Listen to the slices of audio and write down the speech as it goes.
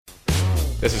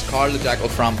This is Carl the Jackal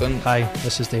Frampton. Hi,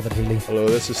 this is David Healy. Hello,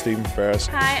 this is Stephen Ferris.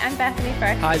 Hi, I'm Bethany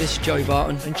Firth. Hi, this is Joey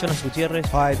Barton. I'm Jonas Gutierrez.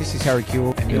 Hi, this is Harry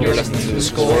Kewell. And you're listening to The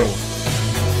Score.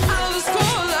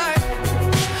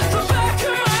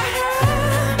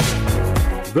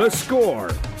 The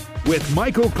Score with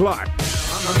Michael Clark.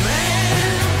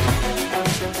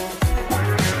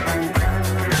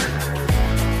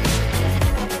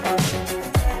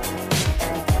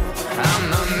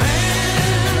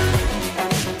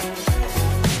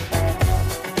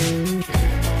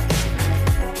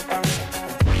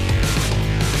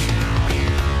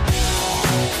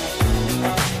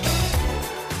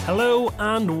 Hello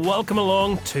and welcome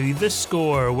along to The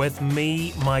Score with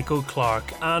me, Michael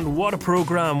Clark. And what a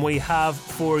programme we have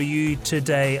for you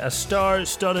today. A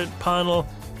star-studded panel.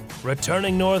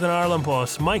 Returning Northern Ireland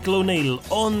boss Michael O'Neill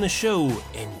on the show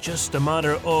in just a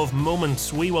matter of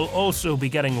moments. We will also be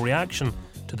getting reaction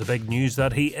to the big news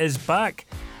that he is back.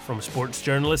 From sports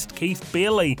journalist Keith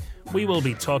Bailie, we will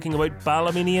be talking about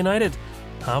Ballymena Utd.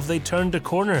 Have they turned a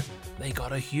corner? They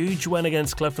got a huge win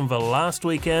against Cliftonville last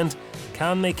weekend.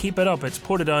 Can they keep it up? It's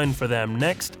Portadown for them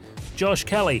next. Josh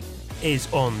Kelly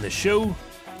is on the show.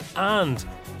 And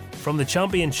from the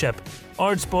Championship,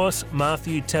 Ards boss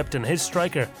Matthew Tipton, his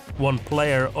striker, won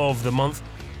Player of the Month.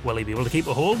 Will he be able to keep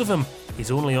a hold of him? He's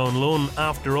only on loan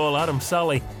after all. Adam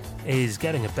Sally is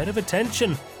getting a bit of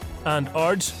attention. And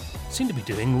Ards seem to be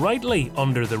doing rightly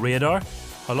under the radar.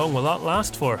 How long will that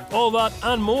last for? All that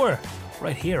and more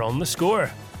right here on The Score.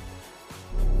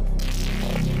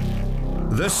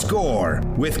 The Score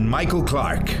with Michael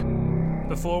Clark.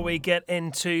 Before we get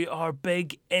into our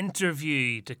big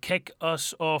interview to kick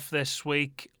us off this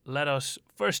week, let us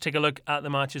first take a look at the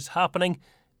matches happening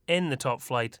in the top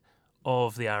flight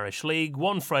of the Irish League.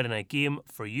 One Friday night game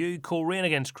for you, Coleraine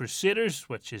against Crusaders,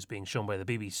 which is being shown by the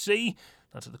BBC.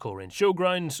 That's at the Coleraine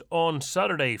Showgrounds. On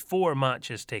Saturday, 4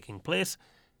 matches taking place.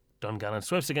 Dungannon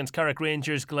Swifts against Carrick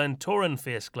Rangers, Glentoran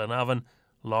face Glenavon,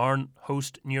 Larne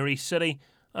host Newry City,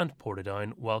 and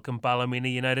Portadown welcome Ballymena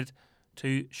Utd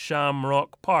to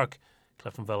Shamrock Park.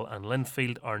 Cliftonville and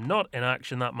Linfield are not in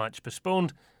action. That match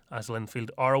postponed as Linfield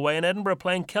are away in Edinburgh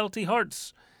playing Kelty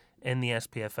Hearts in the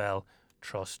SPFL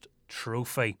Trust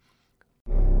Trophy.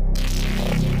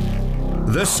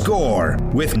 The Score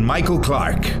with Michael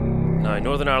Clark. Now,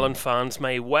 Northern Ireland fans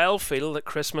may well feel that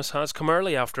Christmas has come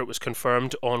early after it was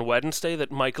confirmed on Wednesday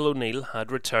that Michael O'Neill had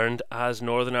returned as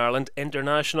Northern Ireland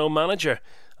international manager.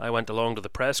 I went along to the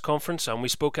press conference and we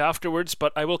spoke afterwards,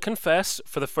 but I will confess,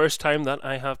 for the first time that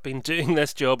I have been doing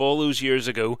this job all those years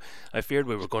ago, I feared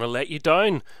we were going to let you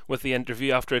down with the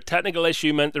interview after a technical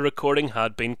issue meant the recording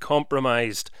had been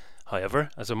compromised. However,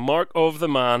 as a mark of the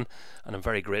man, and I'm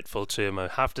very grateful to him, I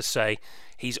have to say,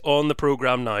 he's on the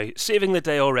programme now, saving the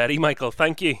day already. Michael,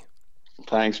 thank you.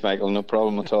 Thanks, Michael, no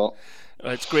problem at all.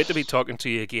 It's great to be talking to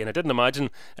you again. I didn't imagine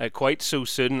quite so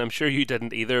soon. I'm sure you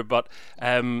didn't either, but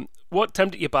what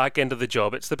tempted you back into the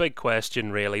job? It's the big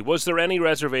question, really. Was there any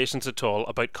reservations at all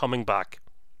about coming back?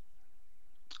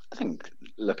 I think,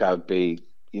 look, I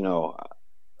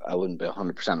wouldn't be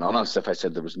 100% honest if I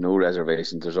said there was no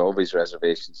reservations. There's always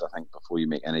reservations, I think, before you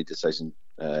make any decision,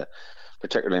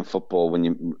 particularly in football when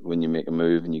you make a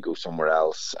move and you go somewhere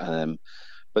else.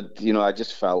 But I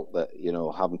just felt that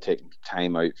having taken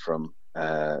time out from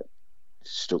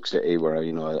Stoke City, where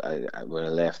I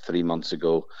left 3 months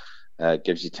ago,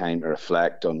 gives you time to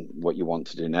reflect on what you want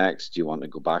to do next. Do you want to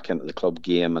go back into the club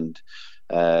game and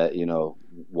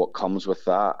what comes with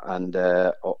that, and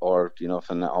or if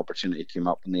an opportunity came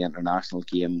up in the international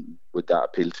game, would that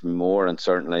appeal to me more? And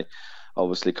certainly,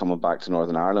 obviously, coming back to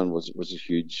Northern Ireland was a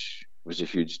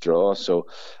huge draw. So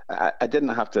I didn't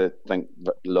have to think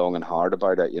long and hard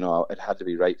about it. It had to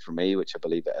be right for me, which I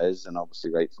believe it is, and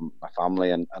obviously right for my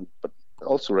family, but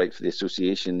also right for the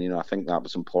association. I think that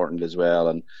was important as well,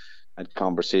 and I had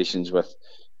conversations with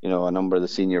a number of the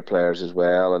senior players as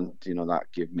well, and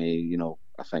that gave me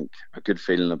I think a good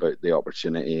feeling about the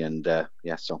opportunity, and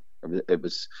so it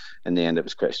was, in the end, it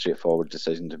was quite a straightforward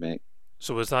decision to make.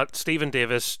 So was that Stephen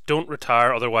Davis, don't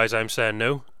retire, otherwise I'm saying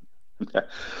no?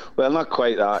 Well, not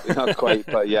quite that,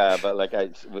 but yeah, but like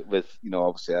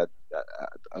obviously I had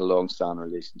a long-standing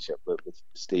relationship with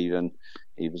Stephen.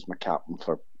 He was my captain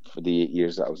for the 8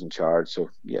 years that I was in charge.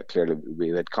 So yeah, clearly we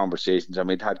had conversations, and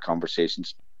we'd had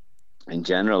conversations in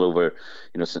general over,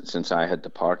 since I had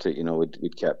departed.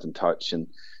 We'd kept in touch, and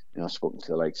spoken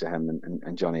to the likes of him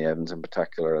and Johnny Evans in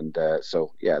particular, and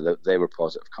so yeah, they were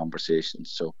positive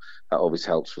conversations. So that always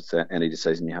helps with any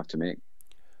decision you have to make.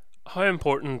 How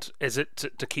important is it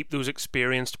to keep those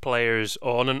experienced players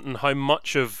on, and how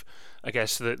much of, I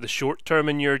guess, the short term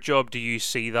in your job do you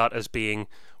see that as being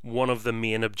one of the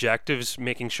main objectives,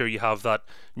 making sure you have that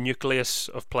nucleus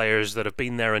of players that have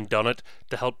been there and done it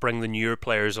to help bring the newer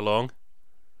players along?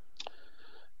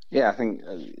 Yeah, I think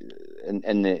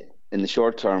in the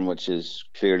short term, which is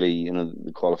clearly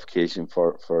the qualification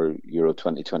for Euro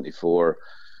 2024,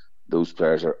 those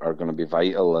players are going to be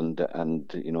vital, and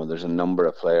there's a number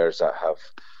of players that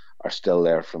are still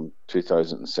there from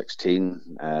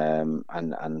 2016,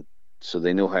 and so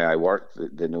they know how I work.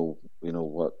 They know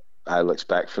what I'll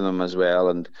expect from them as well,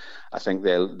 and I think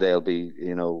they'll be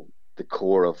the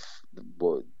core of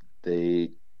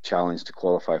the challenge to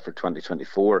qualify for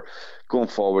 2024. Going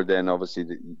forward, then obviously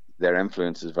their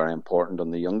influence is very important on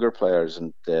the younger players,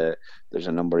 and there's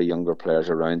a number of younger players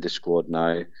around the squad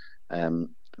now.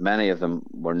 Many of them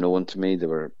were known to me. They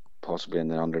were possibly in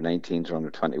the under-19s or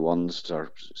under-21s,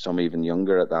 or some even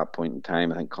younger at that point in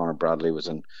time. I think Conor Bradley was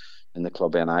in the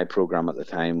Club NI programme at the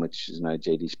time, which is now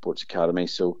JD Sports Academy.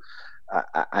 So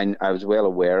I was well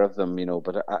aware of them,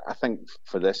 but I think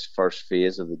for this first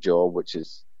phase of the job, which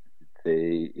is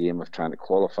the aim of trying to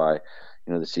qualify,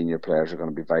 the senior players are going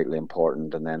to be vitally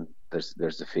important, and then there's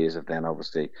the phase of then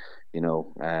obviously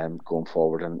going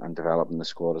forward and developing the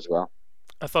squad as well.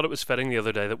 I thought it was fitting the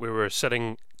other day that we were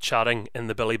sitting chatting in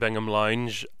the Billy Bingham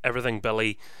lounge, everything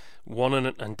Billy won in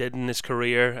it and did in his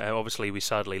career. Obviously we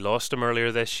sadly lost him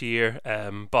earlier this year,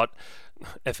 but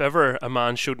if ever a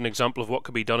man showed an example of what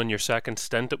could be done in your second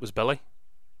stint, it was Billy.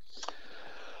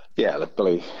 Yeah, look,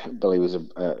 Billy was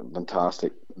a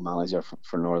fantastic manager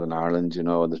for Northern Ireland. There's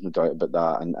no doubt about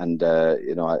that. And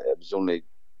it was only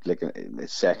like in the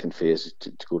second phase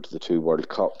to go to the 2 World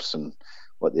Cups, and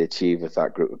what they achieved with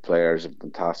that group of players, a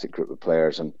fantastic group of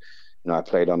players. And I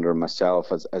played under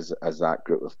myself as that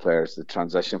group of players. The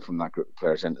transition from that group of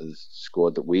players into the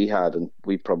squad that we had, and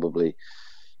we probably,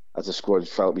 as a squad,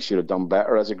 felt we should have done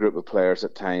better as a group of players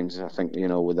at times. I think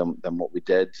with them than what we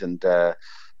did, and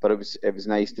but it was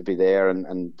nice to be there.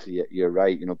 And you're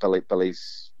right.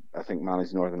 Billy's, I think,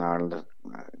 managed Northern Ireland,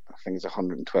 I think it's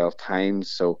 112 times.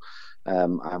 So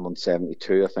I'm on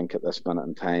 72, I think, at this minute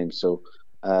in time. So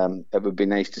it would be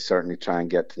nice to certainly try and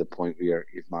get to the point where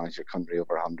you've managed your country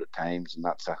over 100 times, and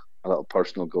that's a little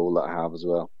personal goal that I have as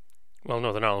well. Well,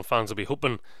 Northern Ireland fans will be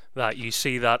hoping that you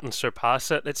see that and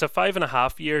surpass it. It's a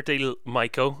 5.5-year deal,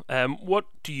 Michael. What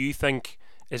do you think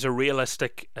is a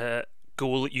realistic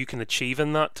goal that you can achieve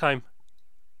in that time?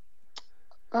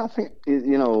 I think,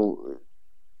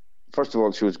 first of all,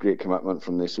 it shows great commitment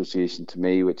from the association to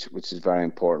me, which is very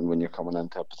important when you're coming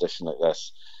into a position like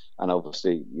this. And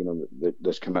obviously,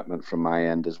 there's commitment from my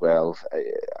end as well.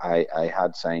 I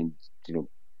had signed,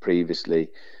 previously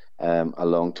a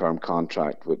long-term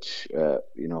contract, which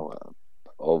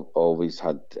always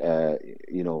had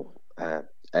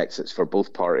exits for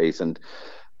both parties.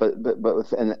 But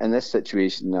in this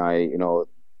situation now,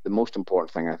 the most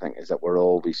important thing I think is that we're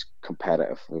always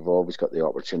competitive. We've always got the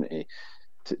opportunity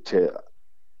to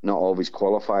not always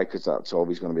qualify, because that's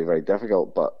always going to be very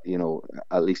difficult, but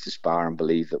at least aspire and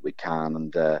believe that we can.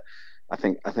 And I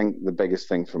think the biggest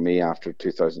thing for me after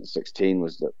 2016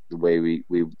 was that the way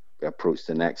we approached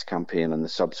the next campaign and the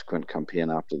subsequent campaign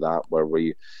after that, where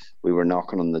we were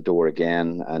knocking on the door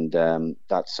again, and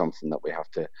that's something that we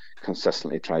have to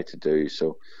consistently try to do.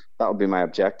 So that would be my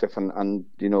objective, and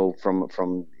from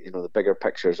the bigger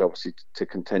picture is obviously to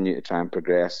continue to try and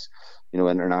progress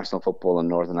international football in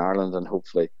Northern Ireland, and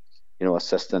hopefully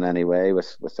assist in any way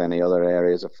with any other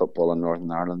areas of football in Northern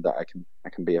Ireland that I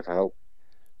can be of help.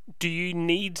 Do you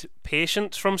need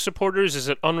patience from supporters? Is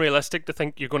it unrealistic to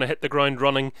think you're going to hit the ground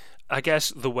running, I guess,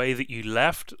 the way that you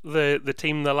left the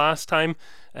team the last time?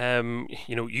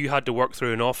 You had to work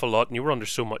through an awful lot, and you were under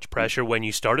so much pressure when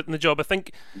you started in the job. I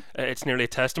think it's nearly a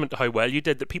testament to how well you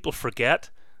did that people forget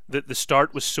that the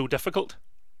start was so difficult.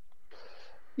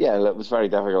 Yeah, it was very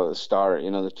difficult at the start.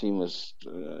 The team was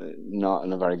not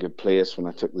in a very good place when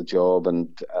I took the job,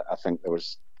 and I think there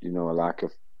was, a lack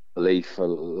of belief, a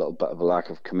little bit of a lack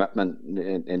of commitment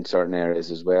in certain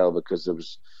areas as well, because there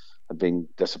had been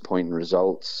disappointing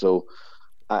results. So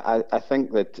I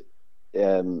think that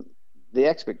the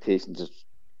expectations,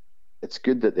 it's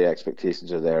good that the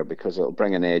expectations are there, because it'll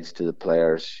bring an edge to the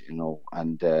players,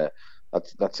 and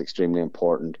that's extremely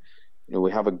important.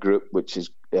 We have a group which is,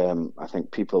 I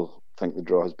think people think the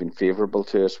draw has been favourable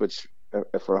to us, which,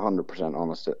 if we're 100%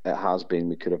 honest, it has been.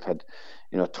 We could have had,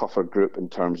 a tougher group in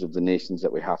terms of the nations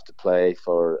that we have to play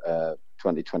for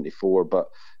 2024, but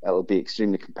it'll be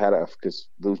extremely competitive, because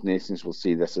those nations will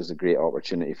see this as a great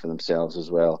opportunity for themselves as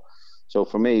well. So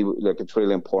for me, look, it's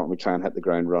really important we try and hit the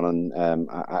ground running.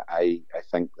 I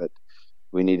think that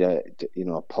we need a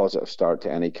positive start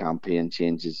to any campaign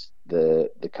changes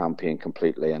the campaign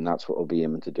completely, and that's what we'll be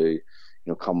aiming to do.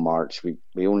 Come March,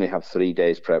 we only have 3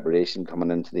 days preparation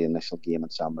coming into the initial game in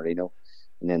San Marino,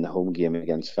 and then the home game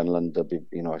against Finland. There'll be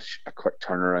a quick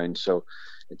turnaround, so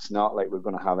it's not like we're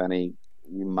going to have any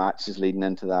matches leading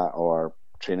into that or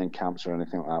training camps or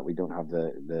anything like that. We don't have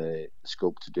the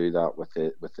scope to do that with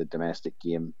the domestic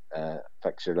game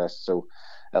fixture list, so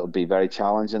it'll be very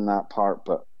challenging, that part,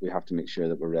 but we have to make sure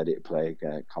that we're ready to play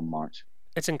come March.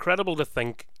 It's incredible to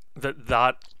think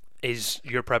that is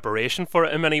your preparation for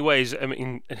it in many ways. I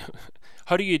mean,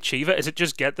 how do you achieve it? Is it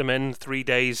just get them in 3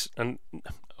 days and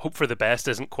hope for the best?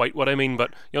 Isn't quite what I mean,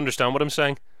 but you understand what I'm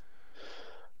saying?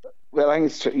 Well, I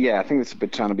think it's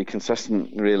about trying to be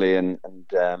consistent, really, and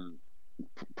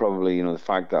probably the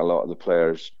fact that a lot of the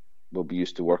players will be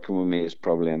used to working with me is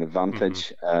probably an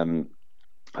advantage.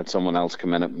 Had someone else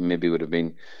come in, it maybe would have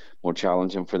been more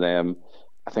challenging for them.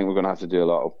 I think we're going to have to do a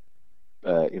lot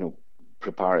of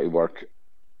preparatory work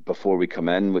before we come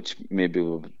in, which maybe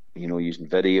we'll using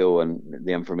video, and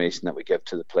the information that we give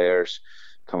to the players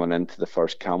coming into the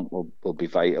first camp will be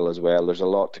vital as well. There's a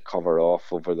lot to cover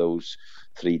off over those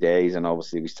 3 days, and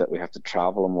obviously we have to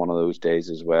travel on one of those days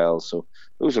as well. So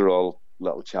those are all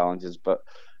little challenges, but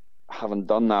having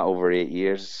done that over 8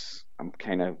 years, I'm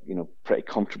kind of pretty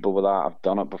comfortable with that. I've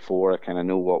done it before. I kind of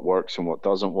know what works and what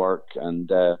doesn't work,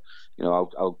 and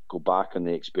I'll go back on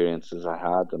the experiences I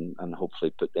had and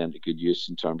hopefully put them to good use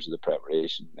in terms of the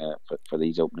preparation for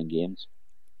these opening games.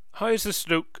 How has the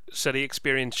Stoke City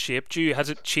experience shaped you? Has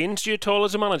it changed you at all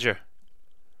as a manager?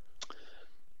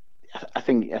 I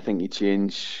think you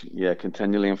change,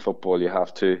 continually in football. You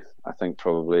have to. I think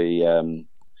probably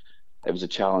it was a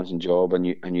challenging job. I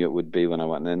knew it would be when I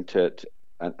went into it,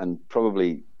 and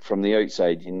probably from the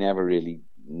outside, you never really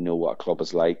know what a club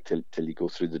is like till you go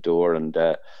through the door. And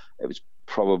it was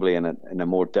probably in a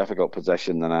more difficult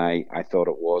position than I thought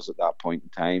it was at that point in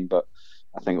time. But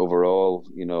I think overall,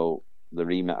 the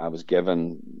remit I was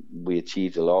given, we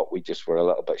achieved a lot. We just were a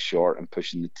little bit short in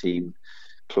pushing the team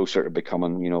closer to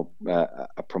becoming,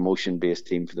 a promotion-based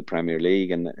team for the Premier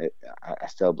League. And I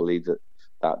still believe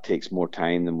that takes more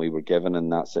time than we were given in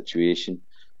that situation.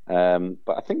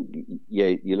 But I think,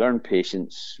 you learn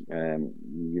patience.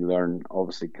 You learn,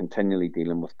 obviously, continually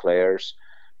dealing with players.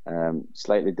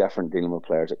 Slightly different dealing with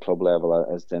players at club level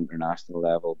as the international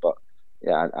level. But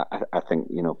I think,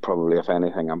 probably if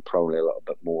anything, I'm probably a little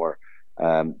bit more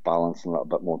balanced and a little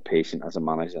bit more patient as a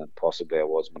manager than possibly I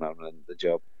was when I went into the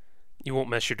job. You won't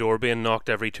miss your door being knocked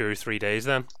every 2 or 3 days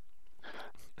then?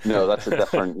 No, that's a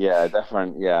different, and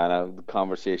the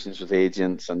conversations with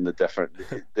agents and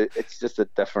it's just a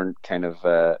different kind of,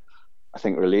 I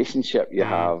think, relationship you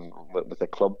have with a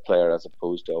club player as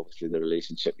opposed to obviously the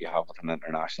relationship you have with an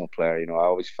international player. I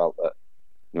always felt that,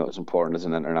 it was important as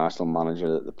an international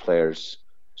manager that the players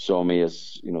saw me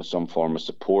as, some form of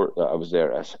support, that I was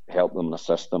there to help them and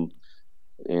assist them,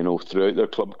 throughout their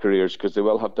club careers, because they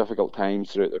will have difficult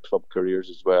times throughout their club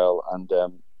careers as well. And,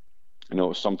 it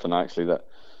was something actually that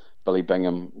Billy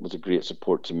Bingham was a great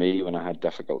support to me when I had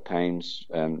difficult times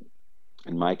in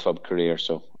my club career.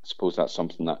 So I suppose that's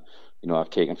something that, I've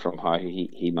taken from how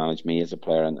he managed me as a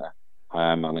player and how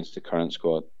I managed the current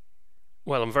squad.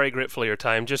 Well, I'm very grateful for your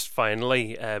time. Just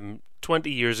finally,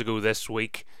 20 years ago this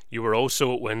week, you were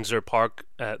also at Windsor Park.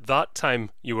 At that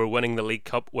time, you were winning the League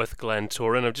Cup with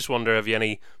Glentoran. I just wonder, have you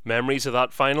any memories of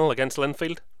that final against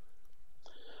Linfield?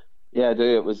 Yeah, I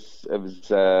do. It was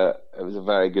a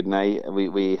very good night.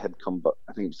 We had come back.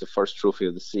 I think it was the first trophy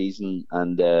of the season,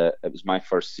 and it was my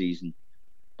first season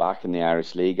back in the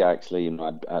Irish League. Actually,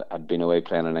 I'd been away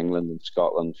playing in England and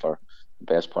Scotland for the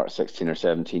best part of 16 or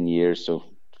 17 years. So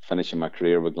finishing my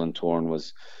career with Glentoran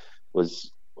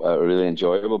was a really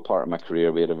enjoyable part of my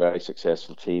career. We had a very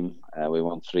successful team. We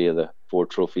won 3 of the 4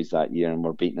 trophies that year and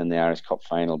were beaten in the Irish Cup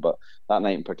final. But that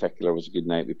night in particular was a good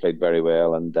night. We played very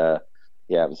well, and it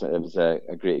was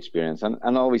a great experience, and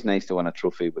always nice to win a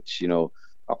trophy, which,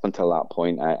 up until that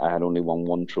point, I had only won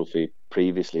 1 trophy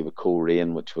previously with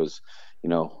Coleraine, which was,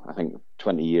 I think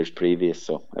 20 years previous,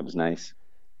 so it was nice.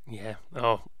 Yeah,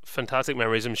 fantastic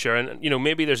memories, I'm sure. And,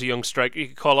 maybe there's a young striker you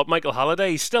could call up, Michael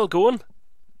Halliday. He's still going.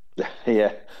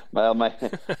 Yeah, well,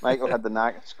 Michael had the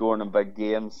knack of scoring in big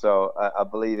games, so I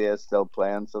believe he is still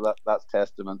playing, so that's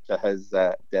testament to his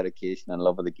dedication and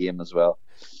love of the game as well.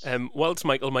 Whilst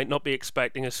Michael might not be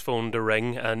expecting his phone to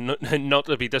ring, and not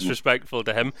to be disrespectful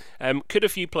to him, could a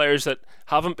few players that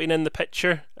haven't been in the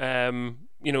picture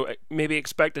maybe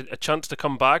expect a chance to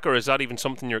come back, or is that even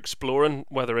something you're exploring,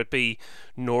 whether it be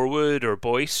Norwood or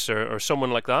Boyce or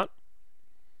someone like that?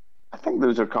 I think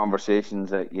those are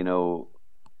conversations that,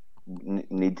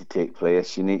 need to take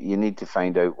place. You need to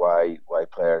find out why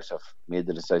players have made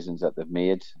the decisions that they've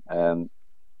made.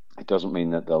 It doesn't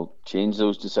mean that they'll change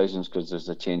those decisions because there's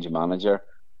a change of manager.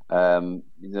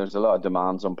 There's a lot of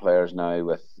demands on players now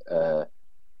with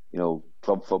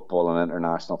club football and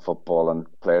international football, and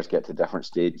players get to different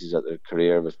stages of their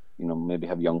career with maybe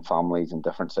have young families in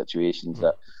different situations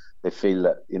that they feel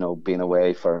that being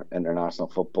away for international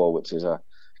football, which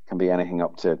can be anything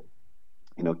up to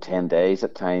 10 days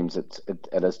at times, it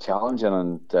is challenging,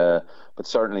 and but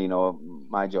certainly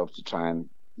my job is to try and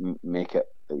make it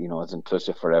as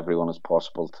inclusive for everyone as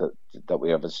possible, that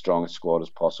we have as strong a squad as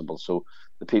possible. So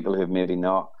the people who've maybe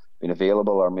not been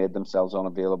available or made themselves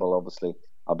unavailable, obviously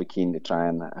I'll be keen to try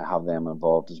and have them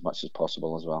involved as much as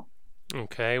possible as well.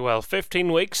 Okay, well,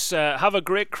 15 weeks, have a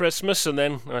great Christmas, and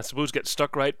then I suppose get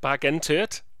stuck right back into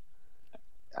it.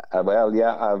 Well,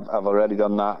 yeah, I've already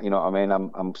done that. You know what I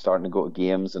mean? I'm starting to go to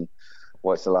games and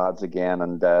watch the lads again,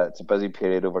 and it's a busy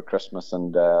period over Christmas,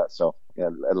 and so yeah,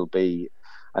 it'll be.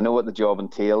 I know what the job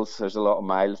entails. There's a lot of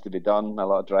miles to be done, a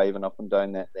lot of driving up and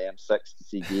down the M6 to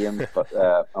see games, but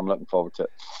I'm looking forward to it.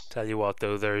 Tell you what,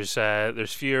 though, there's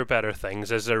fewer better things,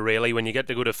 is there really, when you get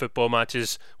to go to football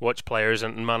matches, watch players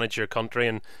and manage your country,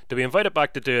 and to be invited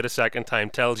back to do it a second time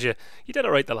tells you did it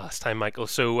right the last time, Michael.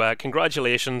 So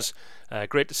congratulations,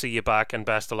 great to see you back, and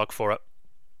best of luck for it.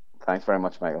 Thanks very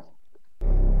much, Michael.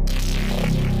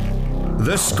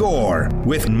 The Score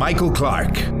with Michael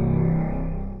Clark.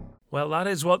 Well, that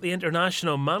is what the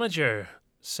international manager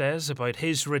says about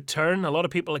his return. A lot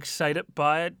of people excited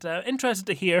by it. Interested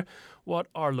to hear what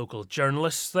our local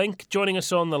journalists think. Joining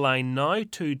us on the line now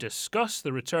to discuss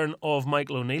the return of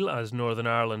Michael O'Neill as Northern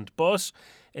Ireland boss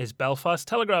is Belfast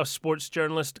Telegraph sports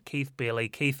journalist Keith Bailie.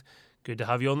 Keith, good to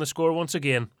have you on The Score once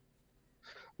again.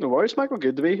 No worries, Michael.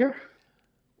 Good to be here.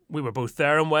 We were both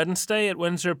there on Wednesday at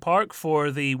Windsor Park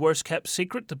for the worst kept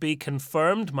secret to be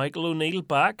confirmed. Michael O'Neill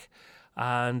back.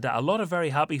 And a lot of very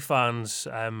happy fans.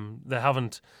 They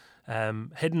haven't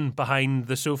hidden behind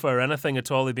the sofa or anything at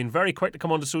all. They've been very quick to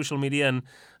come onto social media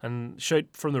and shout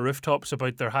from the rooftops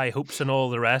about their high hopes and all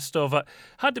the rest of it.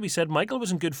 Had to be said, Michael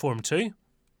was in good form too.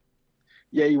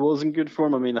 Yeah, he was in good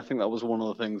form. I mean, I think that was one of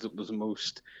the things that was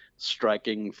most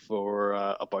striking for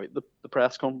about the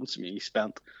press conference. I mean, he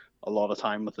spent a lot of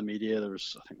time with the media. There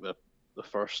was, I think, the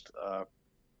first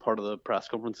part of the press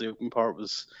conference, the open part,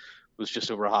 was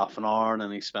just over half an hour, and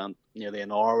then he spent nearly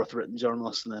an hour with written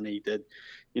journalists, and then he did,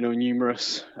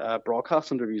 numerous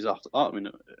broadcast interviews after that. I mean,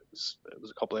 it was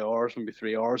a couple of hours, maybe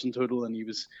 3 hours in total, and he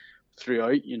was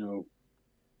throughout,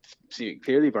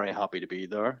 clearly very happy to be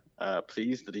there,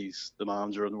 pleased that he's the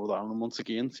manager of Northern Ireland once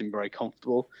again, seemed very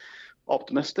comfortable,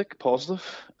 optimistic, positive,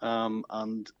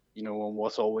 and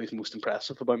what's always most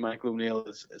impressive about Michael O'Neill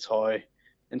is how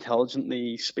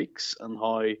intelligently he speaks and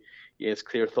how he has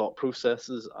clear thought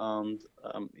processes, and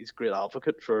he's a great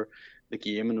advocate for the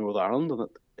game in Northern Ireland, and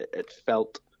it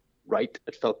felt right,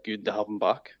 it felt good to have him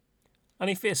back. And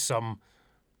he faced some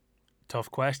tough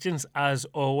questions, as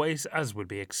always, as would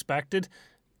be expected.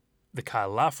 The Kyle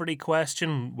Lafferty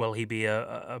question, will he be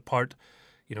a part,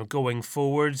 going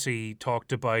forwards? He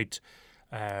talked about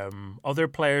other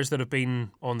players that have been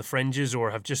on the fringes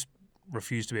or have just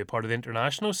refused to be a part of the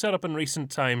international setup in recent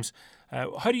times.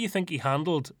 How do you think he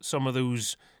handled some of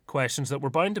those questions that were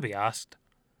bound to be asked?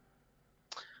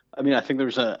 I mean, I think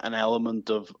there's an element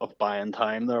of buying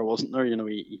time there, wasn't there?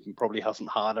 He probably hasn't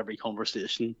had every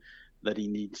conversation that he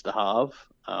needs to have.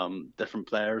 Different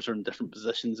players are in different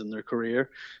positions in their career.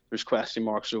 There's question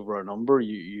marks over a number.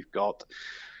 You've got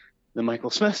the Michael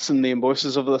Smiths and the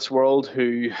Emboises of this world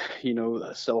who,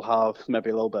 still have maybe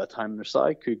a little bit of time on their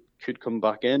side, could come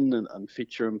back in and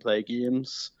feature and play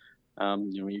games.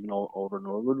 Even Oliver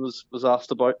Norwood was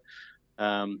asked about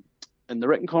in the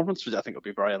written conference, which I think would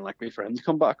be very unlikely for him to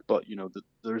come back. But,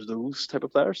 there's those type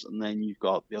of players. And then you've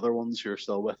got the other ones who are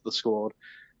still with the squad,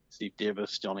 Steve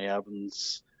Davis, Johnny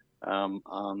Evans,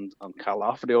 and Kyle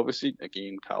Lafferty, obviously.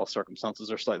 Again, Kyle's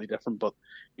circumstances are slightly different, but,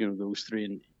 those three,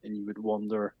 and you would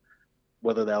wonder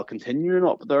whether they'll continue or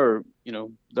not. But there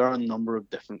are a number of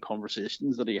different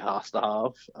conversations that he has to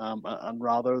have, and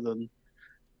rather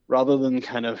than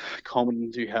kind of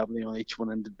commenting too heavily on each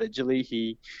one individually,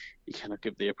 he kind of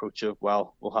gave the approach of,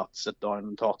 well, we'll have to sit down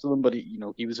and talk to them. But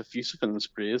he was effusive in his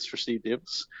praise for Steve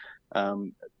Davis,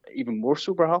 even more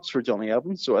so perhaps for Johnny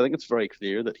Evans. So I think it's very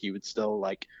clear that he would still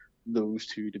like those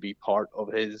two to be part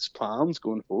of his plans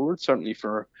going forward, certainly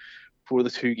for the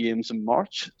two games in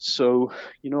March. So,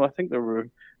 I think there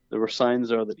were signs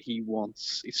there that he's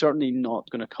certainly not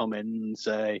going to come in and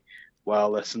say, well,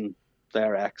 listen,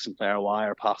 player X and player Y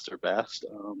are past their best,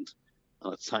 and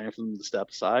and it's time for them to step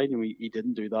aside. And he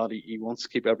didn't do that. He wants to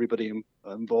keep everybody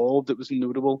involved. It was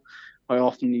notable how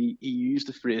often he used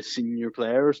the phrase senior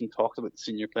players and talked about the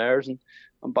senior players, and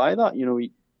by that,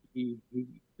 he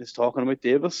is talking about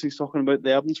Davis, he's talking about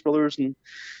the Evans brothers,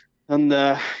 and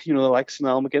the likes of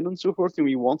Al McGinn and so forth. And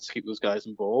he wants to keep those guys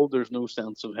involved. There's no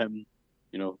sense of him,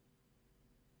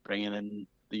 bringing in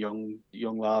the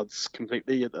young lads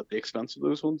completely at the expense of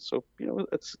those ones. So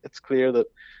it's clear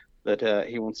that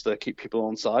he wants to keep people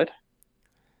on side.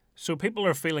 So people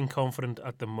are feeling confident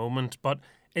at the moment, but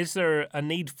is there a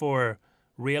need for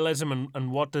realism,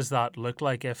 and what does that look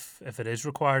like if it is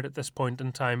required at this point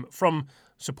in time from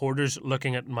supporters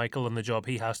looking at Michael and the job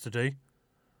he has to do?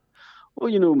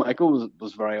 Well, Michael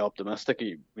was very optimistic.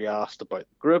 We asked about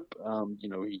the group.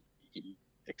 He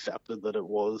accepted that it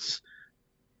was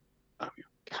a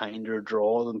kinder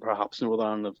draw than perhaps Northern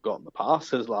Ireland have got in the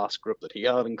past. His last group that he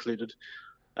had included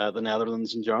the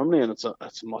Netherlands and Germany, and it's a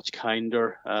much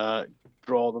kinder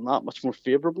draw than that, much more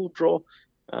favourable draw.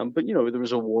 But there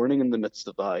was a warning in the midst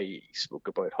of that. He spoke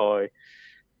about how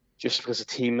just because a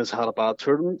team has had a bad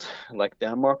tournament like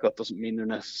Denmark, that doesn't mean they're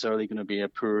necessarily going to be a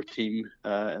poor team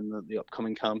in the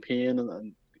upcoming campaign.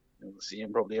 And the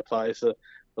same probably applies to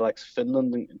the likes of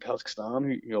Finland and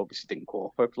Kazakhstan, who obviously didn't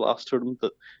qualify for the last tournament.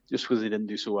 That just because they didn't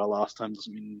do so well last time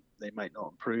doesn't mean they might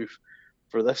not improve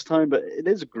for this time. But it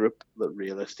is a group that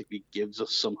realistically gives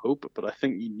us some hope. But I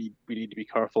think we need to be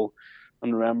careful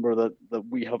and remember that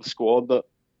we have a squad that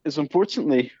is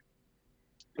unfortunately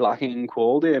lacking in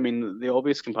quality. I mean, the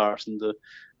obvious comparison to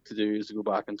do is to go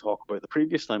back and talk about the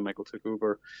previous time Michael took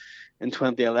over in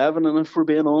 2011. And if we're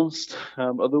being honest,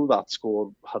 although that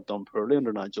squad had done poorly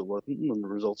under Nigel Worthington and the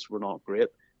results were not great,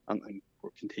 and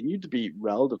continued to be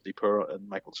relatively poor in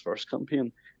Michael's first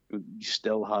campaign, you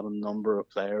still had a number of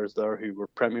players there who were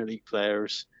Premier League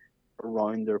players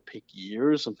around their peak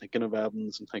years. I'm thinking of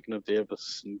Evans, I'm thinking of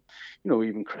Davis, and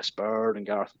even Chris Bird and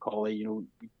Gareth McCauley.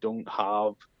 We don't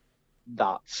have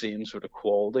that same sort of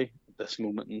quality at this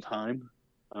moment in time.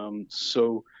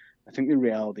 So I think the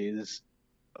reality is,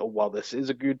 while this is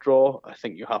a good draw, I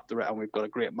think you have to, and we've got a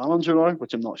great manager now,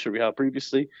 which I'm not sure we had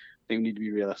previously. I think we need to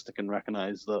be realistic and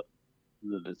recognise that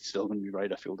it's still going to be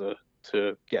right, I feel,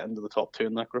 to get into the top two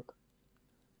in that group.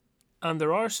 And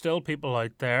there are still people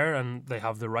out there, and they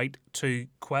have the right to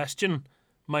question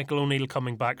Michael O'Neill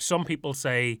coming back. Some people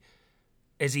say,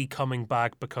 is he coming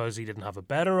back because he didn't have a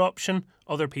better option?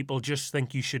 Other people just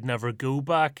think you should never go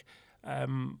back.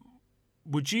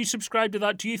 Would you subscribe to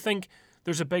that? Do you think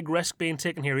there's a big risk being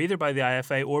taken here, either by the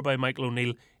IFA or by Michael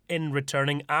O'Neill, in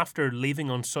returning after leaving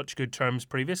on such good terms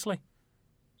previously?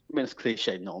 I mean, it's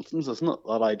cliche nonsense, isn't it?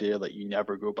 That idea that you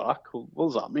never go back. Well, what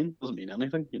does that mean? It doesn't mean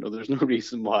anything. There's no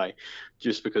reason why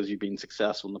just because you've been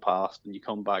successful in the past and you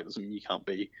come back doesn't mean you can't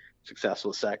be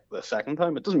successful the second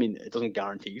time. It doesn't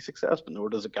guarantee success, but nor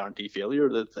does it guarantee failure.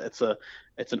 It's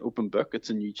an open book.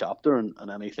 It's a new chapter,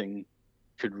 and anything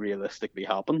could realistically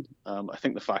happen. I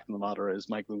think the fact of the matter is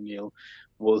Michael O'Neill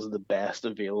was the best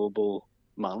available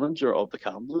manager of the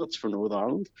candidates for Northern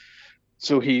Ireland.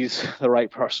 So he's the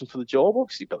right person for the job.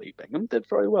 Obviously, Billy Bingham did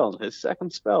very well in his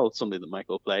second spell. It's somebody that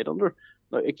Michael played under.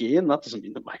 Now, again, that doesn't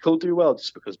mean that Michael will do well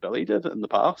just because Billy did in the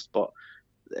past. But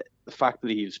the fact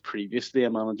that he was previously a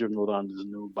manager in Northern Ireland is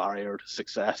no barrier to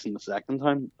success in the second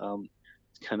time.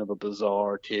 It's kind of a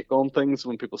bizarre take on things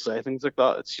when people say things like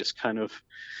that. It's just kind of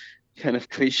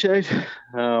cliched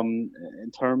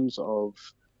in terms of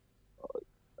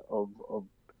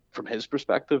from his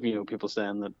perspective, people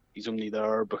saying that he's only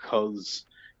there because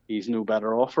he's no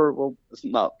better offer. Well,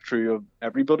 isn't that true of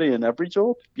everybody in every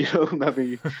job?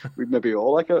 Maybe we'd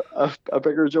all like a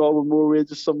bigger job and more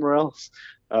wages somewhere else,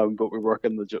 but we work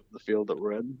in the field that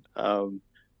we're in.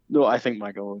 No, I think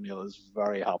Michael O'Neill is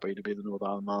very happy to be the Northern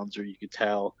Ireland manager. You could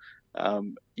tell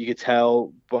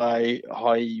by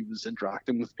how he was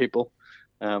interacting with people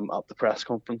at the press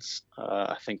conference.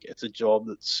 I think it's a job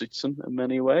that suits him in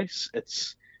many ways.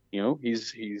 It's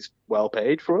he's well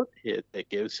paid for it. It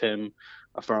gives him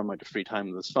a fair amount of free time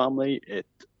with his family.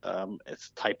 It's a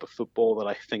type of football that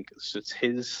I think suits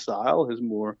his style, his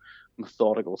more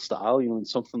methodical style. In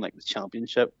something like the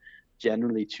Championship,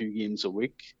 generally 2 games a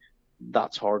week,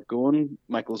 that's hard going.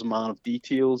 Michael's a man of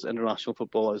details. International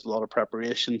football has a lot of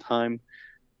preparation time.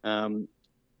 In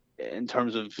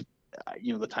terms of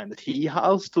the time that he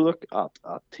has to look at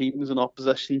teams and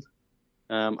opposition.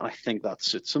 I think that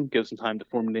suits him, gives him time to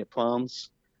formulate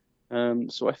plans.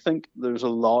 So I think there's a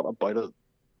lot about it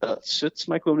that suits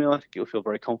Michael O'Neill. I think he'll feel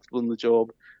very comfortable in the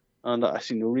job, and I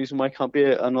see no reason why it can't be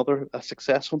a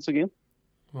success once again.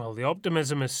 Well, the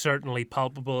optimism is certainly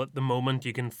palpable at the moment.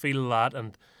 You can feel that,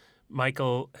 and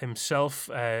Michael himself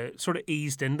sort of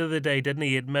eased into the day, didn't he?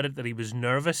 He admitted that he was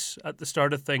nervous at the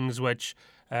start of things, which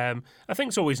I think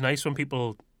is always nice when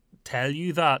people tell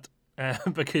you that,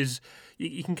 because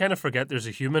you can kind of forget there's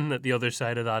a human at the other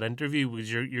side of that interview,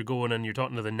 because you're going and you're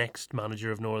talking to the next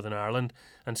manager of Northern Ireland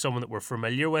and someone that we're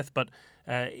familiar with. But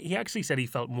he actually said he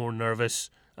felt more nervous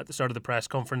at the start of the press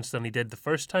conference than he did the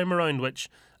first time around, which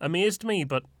amazed me,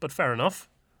 but fair enough.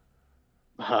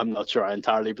 I'm not sure I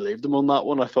entirely believed him on that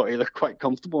one. I thought he looked quite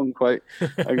comfortable and quite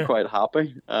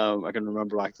happy. I can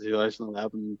remember back to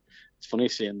 2011. It's funny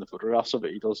seeing the photographs of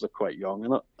it. He does look quite young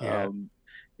in it. Yeah.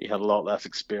 He had a lot less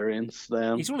experience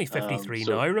then. He's only 53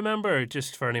 now, remember,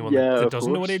 just for anyone that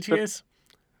doesn't know what age he is.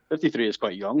 53 is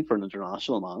quite young for an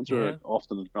international manager. Yeah.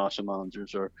 Often international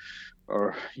managers are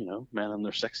men in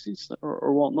their 60s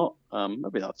or whatnot.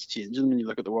 Maybe that's changing when you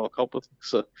look at the World Cup with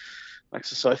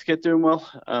Alexa Southgate doing well.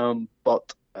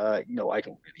 But I don't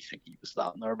really think he was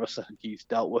that nervous. I think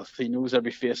he knows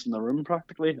every face in the room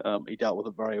practically. He dealt with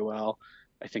it very well.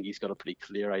 I think he's got a pretty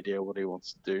clear idea of what he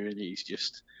wants to do, and he's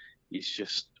just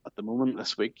at the moment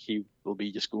this week he will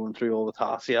be just going through all the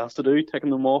tasks he has to do, taking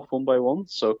them off one by one.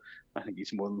 So I think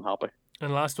he's more than happy.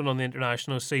 And last one on the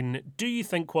international scene, do you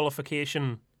think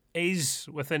qualification is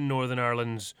within Northern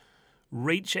Ireland's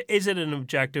reach? Is it an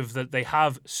objective that they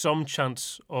have some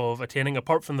chance of attaining,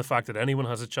 apart from the fact that anyone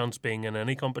has a chance being in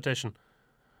any competition?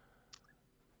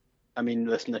 I mean,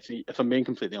 listen, if I'm being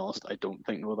completely honest, I don't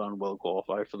think Northern Ireland will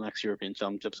qualify for the next European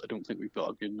Championships. I don't think we've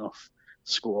got a good enough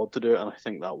squad to do it, and I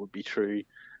think that would be true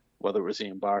whether it was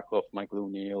Ian Barclough, Michael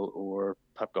O'Neill or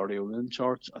Pep Guardiola in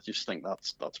charge. I just think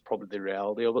that's probably the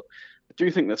reality of it. I do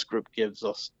think this group gives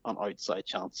us an outside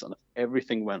chance, and if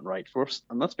everything went right for us,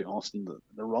 and let's be honest, in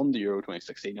the run to Euro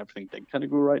 2016, everything did kind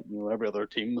of go right. Every other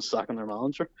team was sacking their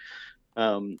manager.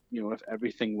 If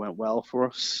everything went well for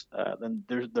us, then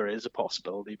there is a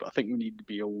possibility. But I think we need to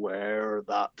be aware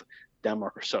that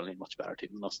Denmark are certainly a much better team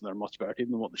than us, and they're a much better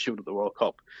team than what they showed at the World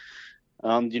Cup.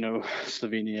 And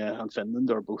Slovenia and Finland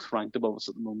are both ranked above us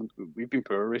at the moment. We've been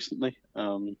poor recently.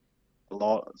 Some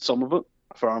of it,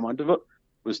 a fair amount of it,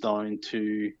 was down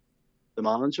to the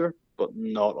manager, but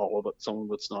not all of it. Some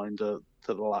of it's down to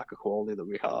the lack of quality that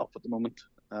we have at the moment.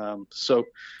 So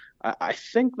I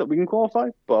think that we can qualify,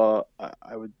 but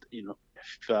I would,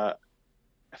 if I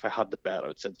had to bet, I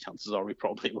would say the chances are we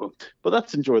probably won't. But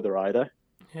let's enjoy the ride, eh?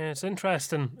 Yeah, it's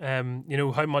interesting,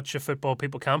 how much of football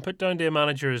people can put down to a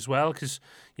manager as well, because,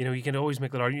 you can always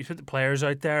make that argument. You put the players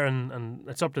out there and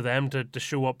it's up to them to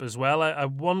show up as well. I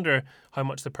wonder how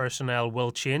much the personnel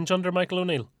will change under Michael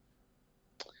O'Neill.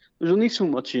 There's only so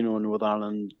much, Northern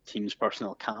Ireland team's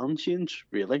personnel can change,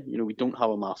 really. We don't have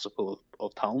a massive pool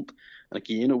of talent. And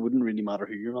again, it wouldn't really matter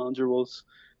who your manager was.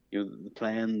 The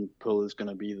playing pool is going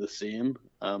to be the same.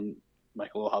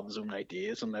 Michael will have his own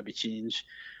ideas and maybe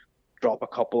drop a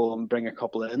couple and bring a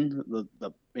couple in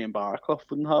that Ian Barclough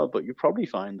wouldn't have. But you probably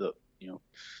find that,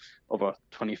 of a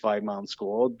 25-man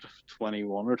squad,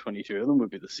 21 or 22 of them would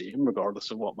be the same,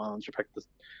 regardless of what manager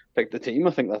picked the team.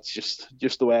 I think that's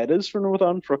just the way it is for Northern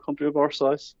Ireland, for a country of our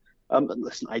size. And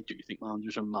listen, I do think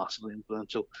managers are massively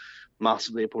influential,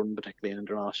 massively important, particularly in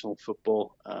international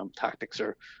football. Tactics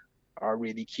are a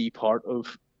really key part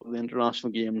of the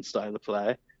international game and style of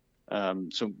play.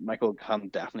 So Michael can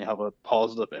definitely have a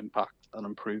positive impact and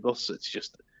improve us. It's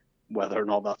just whether or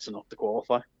not that's enough to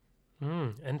qualify.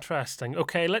 Interesting.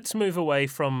 Okay, let's move away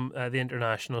from the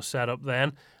international setup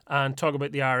then and talk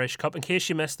about the Irish Cup. In case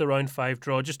you missed the round 5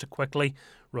 draw, just to quickly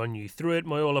run you through it.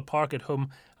 Moyola Park at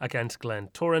home against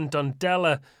Glentoran.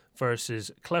 Dundela versus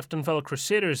Cliftonville.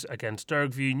 Crusaders against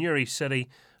Dergview. Newry City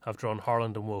have drawn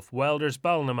Harland and Wolf Welders.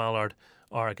 Ballina Mallard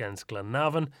are against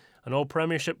Glenavon. An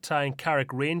all-premiership tie in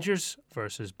Carrick Rangers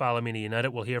versus Ballymena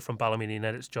United. We'll hear from Ballymena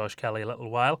United's Josh Kelly a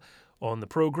little while on the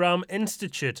programme.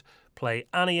 Institute play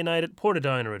Annie United.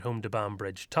 Portadown are at home to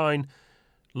Banbridge Town.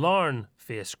 Larne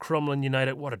face Crumlin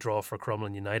United. What a draw for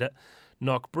Crumlin United.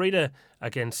 Knockbreda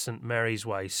against St Mary's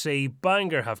YC.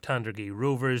 Bangor have Tandragee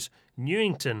Rovers.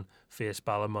 Newington face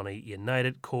Ballymoney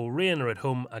United. Coleraine are at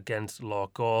home against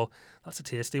Loughgall. That's a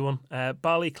tasty one.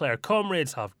 Ballyclare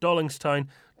Comrades have Dollingstown.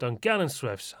 Dungannon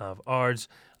Swifts have Ards.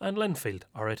 And Linfield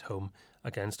are at home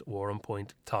against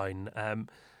Warrenpoint Town.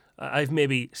 I've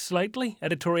maybe slightly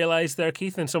editorialised there,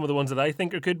 Keith, and some of the ones that I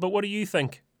think are good, but what do you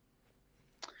think?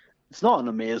 It's not an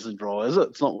amazing draw, is it?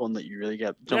 It's not one that you really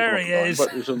get jumping there up he and is.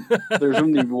 down, but there's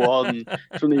only one.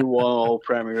 There's only one all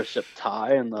Premiership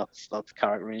tie, and that's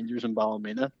Carrick Rangers and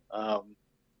Ballymena,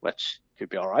 which could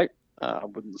be all right. I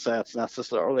wouldn't say it's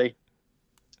necessarily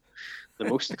the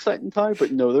most exciting tie.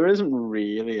 But no, there isn't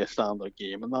really a standout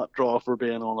game in that draw, if we're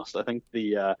being honest. I think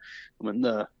I'm in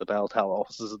the Belltel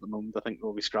offices at the moment. I think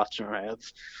we'll be scratching our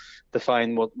heads to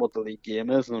find what the league game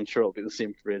is, and I'm sure it'll be the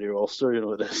same for Radio Ulster.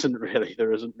 There isn't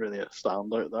really a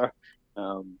standout there.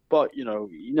 But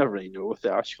you never really know with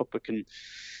the Irish Cup. It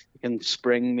can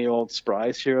spring the odd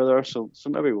surprise here or there. So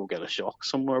maybe we'll get a shock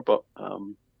somewhere. But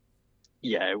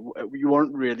you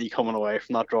weren't really coming away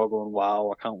from that draw going,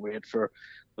 wow, I can't wait for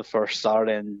the first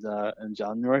Saturday in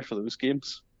January for those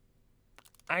games.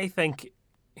 I think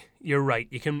you're right.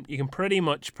 You can pretty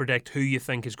much predict who you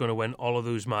think is going to win all of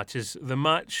those matches. The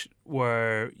match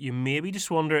where you maybe just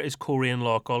wonder is Coleraine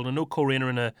Loughgall. I know Coleraine are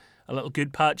in a little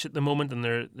good patch at the moment, and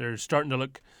they're starting to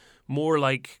look more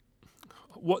like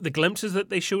what the glimpses that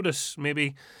they showed us.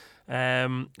 Maybe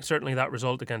certainly that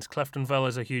result against Cliftonville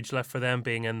is a huge lift for them,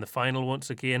 being in the final once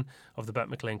again of the Bet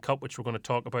McLean Cup, which we're going to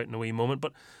talk about in a wee moment.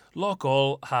 But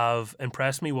Loughgall have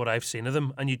impressed me what I've seen of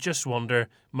them, and you just wonder,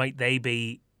 might they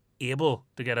be able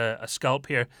to get a scalp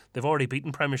here? They've already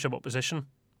beaten Premiership opposition,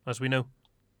 as we know.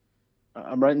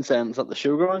 I'm right in saying it's at the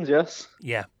Showgrounds, yes?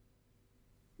 Yeah.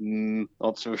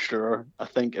 Not so sure. I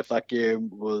think if that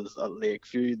game was at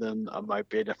Lakeview, then it might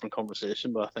be a different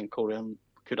conversation, but I think Coleraine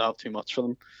could have too much for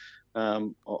them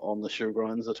on the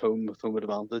Showgrounds at home with home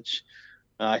advantage.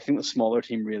 I think the smaller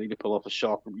team really to pull off a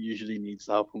shock usually needs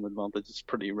to have home advantage. It's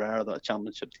pretty rare that a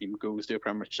championship team goes to a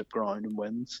Premiership ground and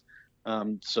wins.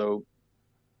 So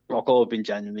Loughgall have been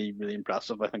genuinely really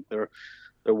impressive. I think they're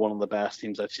one of the best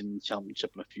teams I've seen in the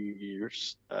championship in a few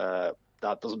years.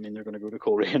 That doesn't mean they're going to go to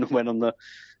Coleraine and win on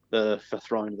the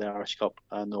fifth round of the Irish Cup.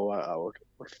 I know I would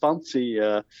fancy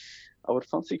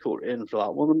Coleraine for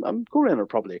that one. And Coleraine are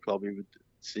probably a club who would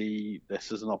see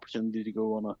this as an opportunity to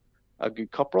go on a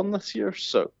good cup run this year.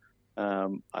 So I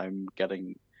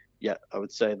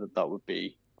would say that would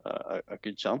be a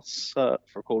good chance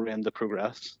for Coleraine to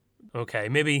progress. Okay,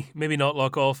 maybe not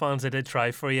Loughgall fans. I did try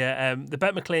for you. The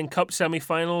Bet McLean Cup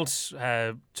semi-finals,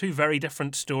 two very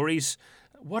different stories.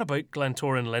 What about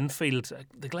Glentoran and Linfield?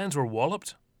 The Glens were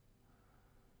walloped.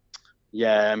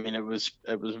 Yeah, I mean it was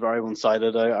very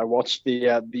one-sided. I watched the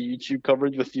YouTube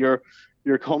coverage with your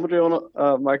commentary on it,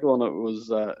 Michael, and it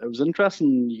was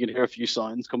interesting. You could hear a few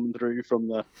sounds coming through from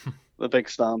the big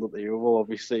stand at the Oval.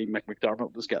 Obviously, Mick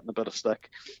McDermott was getting a bit of stick.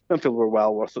 Linfield were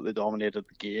well worth it. They dominated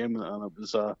the game, and it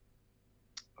was a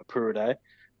poor day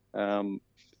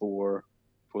for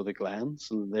the Glens,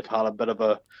 and they've had a bit of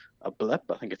a blip.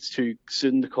 I think it's too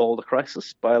soon to call it a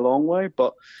crisis by a long way,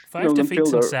 but 5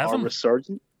 defeats and 7 are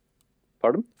resurgent.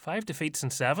 Pardon? 5 defeats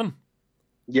and 7.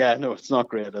 Yeah, no, it's not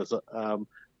great, is it?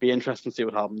 Be interesting to see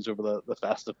what happens over the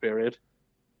festive period.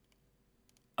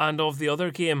 And of the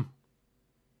other game,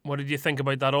 what did you think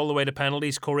about that all the way to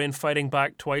penalties? Coleraine fighting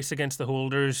back twice against the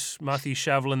holders, Matthew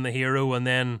Shevlin the hero, and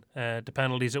then to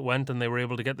penalties it went, and they were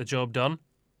able to get the job done.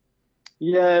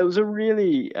 Yeah, it was a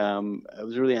really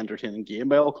entertaining game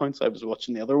by all accounts. I was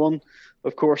watching the other one,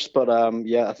 of course, but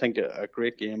I think a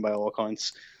great game by all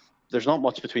accounts. There's not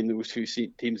much between those two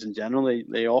teams in general.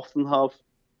 They often have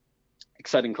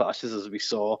exciting clashes, as we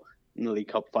saw in the League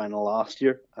Cup final last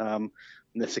year. On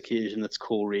this occasion, it's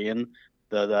Coleraine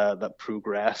that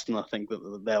progressed, and I think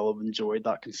that they'll have enjoyed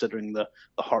that, considering the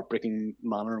heartbreaking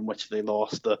manner in which they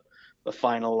lost the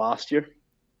final last year.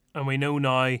 And we know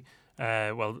now.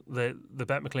 The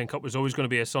Bet McLean Cup was always going to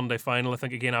be a Sunday final. I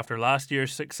think again after last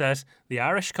year's success, the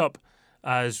Irish Cup,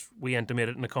 as we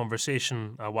intimated in a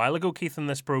conversation a while ago, Keith, in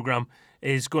this programme,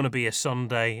 is going to be a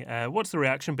Sunday. What's the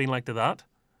reaction been like to that?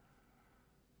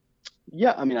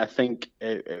 Yeah, I mean, I think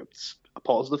it's a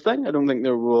positive thing. I don't think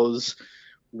there was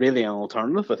really an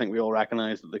alternative. I think we all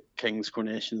recognise that the King's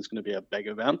Coronation is going to be a big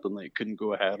event, and they couldn't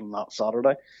go ahead on that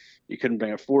Saturday. You couldn't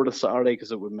bring it forward to Saturday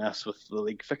because it would mess with the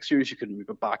league fixtures. You couldn't move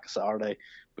it back to Saturday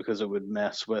because it would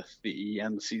mess with the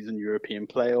end of season European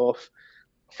playoff.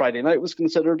 Friday night was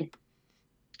considered.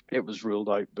 It was ruled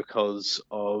out because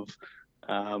of,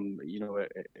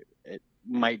 it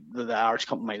might, the Irish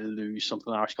Cup might lose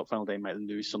something. The Irish Cup final day might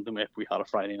lose something if we had a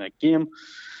Friday night game.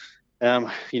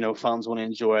 Fans want to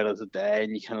enjoy it as a day,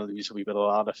 and you kind of lose a wee bit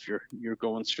of that if you're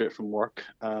going straight from work.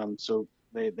 So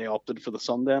they opted for the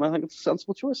Sunday, and I think it's a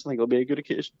sensible choice. I think it'll be a good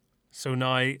occasion. So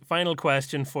now, final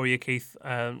question for you, Keith,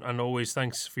 and always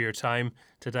thanks for your time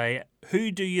today.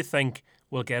 Who do you think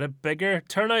will get a bigger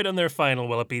turnout on their final?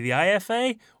 Will it be the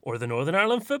IFA or the Northern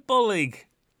Ireland Football League?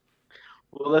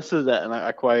 Well, this is it, and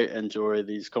I quite enjoy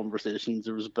these conversations.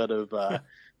 There was a bit of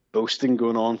boasting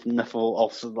going on from Niffle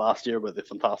offices last year about the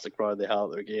fantastic crowd they had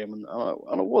at their game, and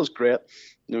it was great,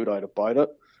 no doubt about it.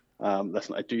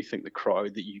 Listen, I do think the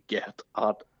crowd that you get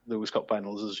at those cup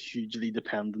finals is hugely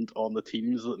dependent on the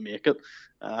teams that make it.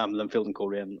 Linfield and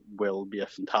Coleraine will be a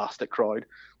fantastic crowd.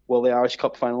 Will the Irish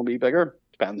Cup final be bigger?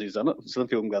 Depends who's in it. So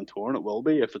Linfield and Glentoran, it will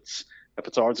be. If it's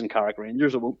Ards and Carrick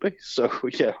Rangers, it won't be. So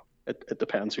yeah, it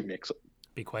depends who makes it.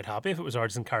 Be quite happy if it was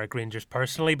Ards and Carrick Rangers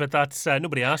personally, but that's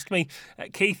nobody asked me.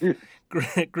 Keith,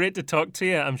 great to talk to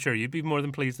you. I'm sure you'd be more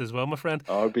than pleased as well, my friend.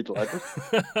 Oh, I'd be delighted.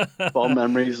 Fond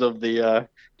memories of the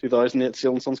 2008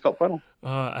 Seal and Sons Cup final.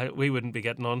 We wouldn't be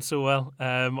getting on so well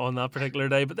on that particular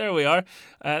day, but there we are.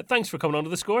 Thanks for coming on to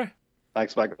The Score.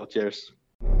 Thanks, Michael. Cheers.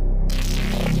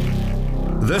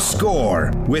 The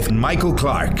Score with Michael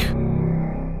Clark.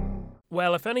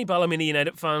 Well, if any Ballymena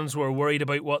United fans were worried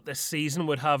about what this season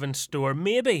would have in store,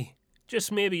 maybe,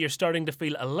 just maybe, you're starting to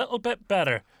feel a little bit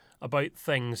better about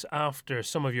things after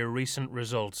some of your recent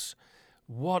results.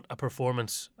 What a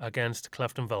performance against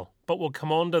Cliftonville. But we'll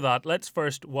come on to that. Let's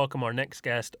first welcome our next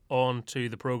guest on to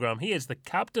the programme. He is the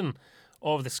captain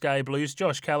of the Sky Blues,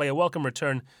 Josh Kelly. A welcome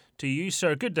return to you,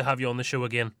 sir. Good to have you on the show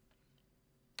again.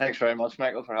 Thanks very much,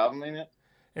 Michael, for having me, mate.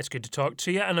 It's good to talk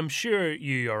to you, and I'm sure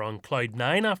you are on cloud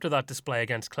nine after that display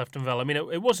against Cliftonville. I mean,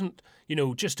 it wasn't,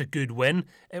 just a good win.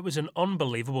 It was an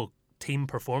unbelievable team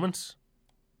performance.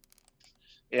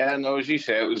 Yeah, no, as you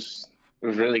say, it was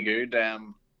really good.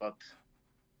 But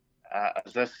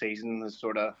as this season has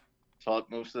sort of taught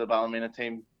most of the Ballymena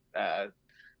team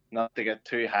not to get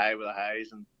too high with the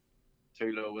highs and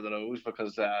too low with the lows,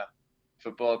 because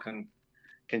football can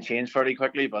change fairly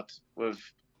quickly. But we've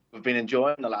been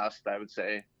enjoying the last, I would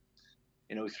say,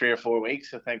 3 or 4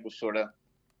 weeks. I think we've sort of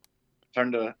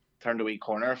turned a wee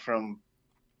corner from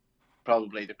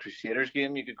probably the Crusaders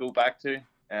game you could go back to.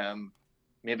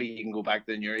 Maybe you can go back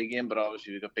to the Newry game, but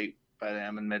obviously we got beat by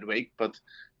them in midweek. But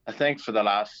I think for the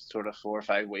last sort of 4 or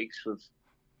 5 weeks,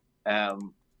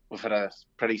 we've had a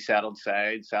pretty settled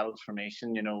side, settled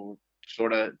formation,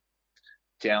 sort of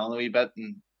gelling a wee bit,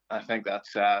 and I think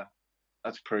that's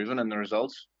proven in the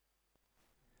results.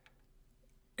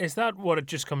 Is that what it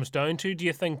just comes down to? Do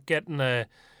you think getting a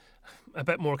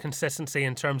bit more consistency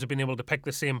in terms of being able to pick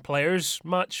the same players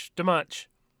match to match?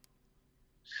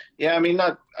 Yeah, I mean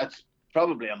that's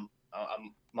probably a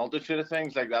multitude of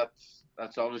things like that.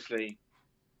 That's obviously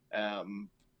a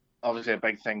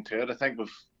big thing to it. I think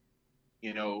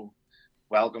we've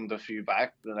welcomed a few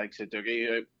back. The likes of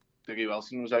Dougie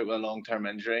Wilson was out with a long-term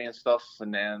injury and stuff,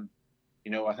 and then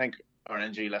I think our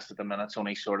injury list at the minute's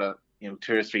only sort of 2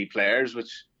 or 3 players,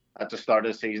 which at the start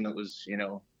of the season it was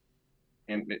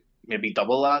maybe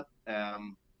double that.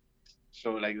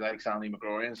 So like Sandy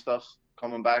McGrory and stuff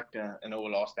coming back. I know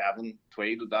we lost Evan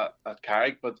Tweed with that at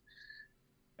Carrick, but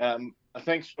I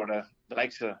think sort of the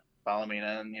likes of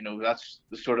Ballymena and that's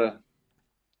the sort of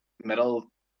middle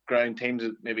ground teams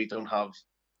that maybe don't have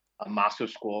a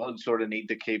massive squad, sort of need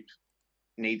to keep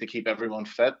everyone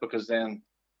fit, because then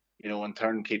in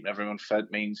turn keeping everyone fit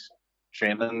means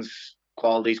training's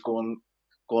quality's going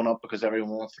up because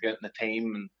everyone wants to get in the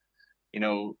team, and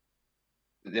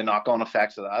the knock-on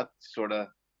effects of that sort of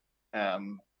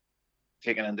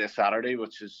taken into Saturday,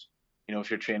 which is if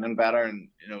you're training better and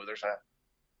there's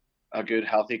a good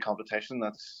healthy competition,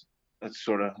 that's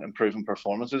sort of improving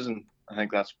performances, and I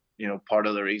think that's part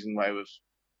of the reason why we've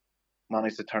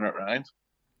managed to turn it around.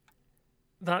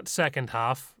 That second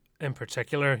half in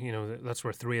particular, that's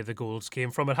where 3 of the goals came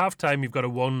from. At half-time, you've got a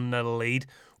 1-0 lead.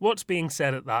 What's being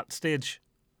said at that stage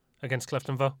against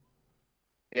Cliftonville?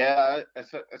 Yeah,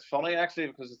 it's funny actually,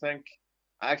 because I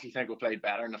actually think we played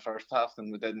better in the first half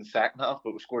than we did in the second half,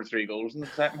 but we scored 3 goals in the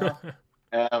second half.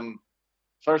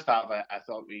 First half, I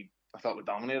thought we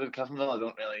dominated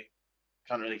Cliftonville.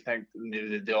 Can't really think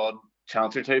maybe the odd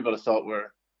chance or two, but I thought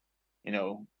we're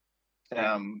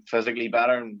physically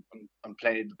better and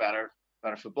played better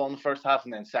football in the first half,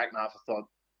 and then second half I thought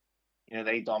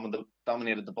they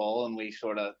dominated the ball, and we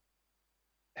sort of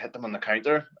hit them on the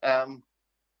counter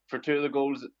for 2 of the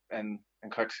goals in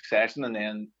quick succession, and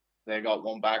then they got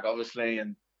one back obviously,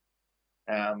 and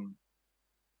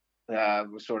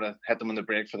we sort of hit them on the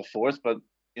break for the 4th, but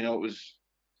it was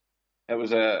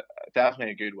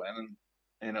definitely a good win,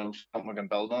 and something we can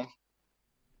build on.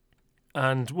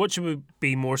 And what should we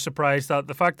be more surprised at?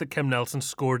 The fact that Kim Nelson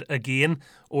scored again,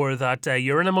 or that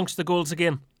you're in amongst the goals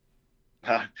again?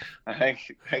 I think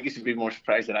you should be more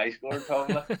surprised that I scored,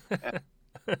 probably.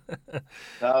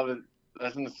 No, but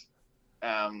listen,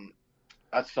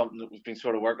 that's something that we've been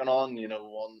sort of working on.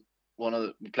 One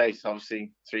of the plays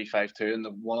obviously 3-5-2, and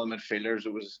one of the midfielders,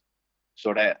 it was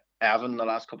sort of Evan the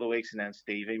last couple of weeks, and then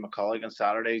Stevie McCulloch on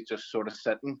Saturday, just sort of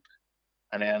sitting,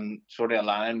 and then sort of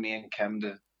allowing me and Kim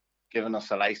to giving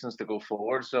us a license to go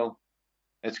forward. So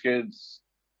it's good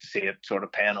to see it sort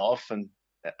of paying off, and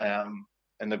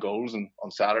in the goals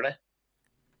on Saturday.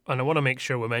 And I want to make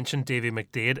sure we mention Davy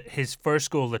McDade. His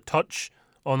first goal, the touch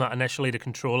on that initially to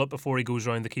control it before he goes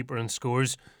round the keeper and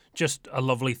scores. Just a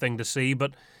lovely thing to see.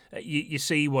 But you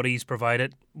see what he's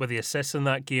provided with the assists in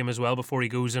that game as well before he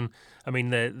goes in. I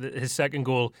mean, his second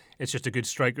goal is just a good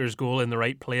striker's goal in the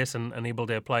right place and able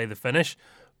to apply the finish.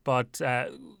 But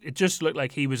it just looked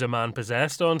like he was a man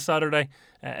possessed on Saturday.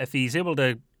 If he's able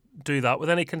to do that with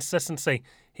any consistency,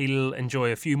 he'll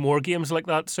enjoy a few more games like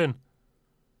that soon.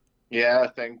 Yeah, I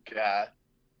think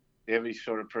Davy's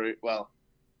sort of proved, well,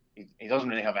 he doesn't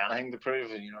really have anything to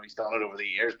prove. You know, he's done it over the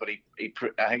years, but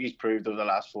I think he's proved over the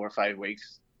last 4 or 5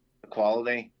 weeks the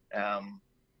quality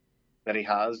that he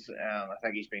has. I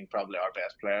think he's been probably our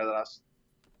best player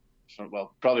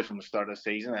probably from the start of the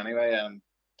season anyway.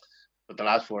 But the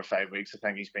last 4 or 5 weeks, I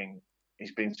think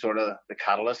he's been sort of the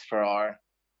catalyst for our,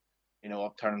 you know,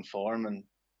 upturn form. And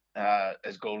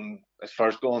his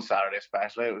first goal on Saturday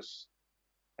especially, it was,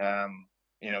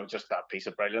 you know, just that piece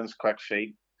of brilliance, quick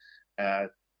feet. I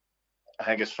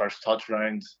think his first touch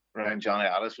round Johnny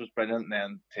Addis was brilliant, and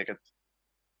then take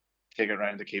it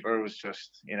round the keeper was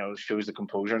just, you know, shows the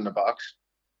composure in the box.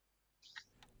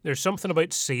 There's something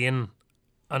about seeing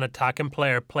an attacking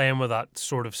player playing with that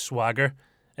sort of swagger.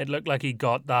 It looked like he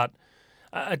got that.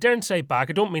 I daren't say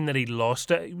back. I don't mean that he lost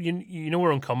it. You know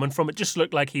where I'm coming from. It just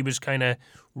looked like he was kind of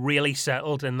really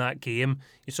settled in that game.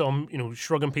 You saw him, you know,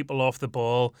 shrugging people off the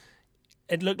ball.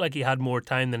 It looked like he had more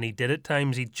time than he did at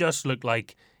times. He just looked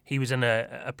like he was in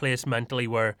a place mentally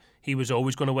where he was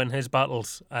always going to win his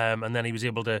battles, and then he was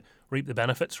able to reap the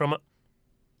benefits from it.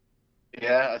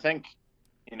 Yeah, I think,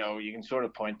 you know, you can sort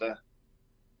of point to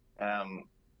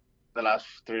the last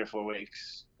 3 or 4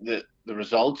 weeks. The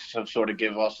results have sort of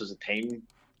given us as a team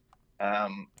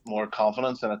more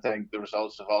confidence, and I think the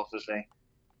results have obviously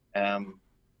and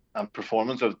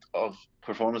performances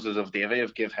of Davy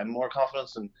have given him more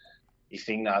confidence, and you've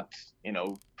seen that, you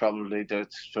know, probably to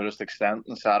its fullest extent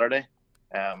on Saturday.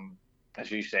 As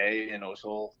you say, you know,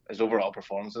 his overall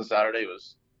performance on Saturday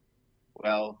was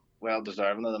well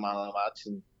deserving of the man of the match,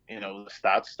 and you know, the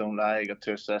stats don't lie. He got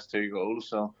 2 assists, 2 goals,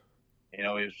 so you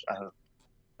know, he was,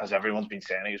 as everyone's been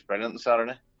saying, he was brilliant on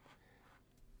Saturday.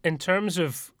 In terms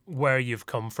of where you've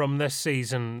come from this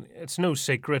season, it's no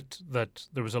secret that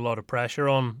there was a lot of pressure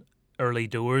on early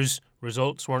doors.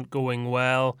 Results weren't going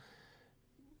well.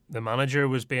 The manager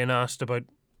was being asked about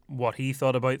what he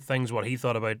thought about things, what he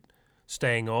thought about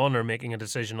staying on or making a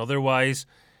decision otherwise.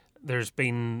 There's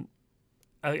been,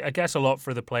 I guess, a lot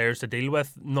for the players to deal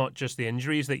with, not just the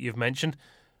injuries that you've mentioned.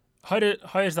 How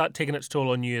has that taken its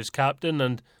toll on you as captain,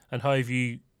 and how have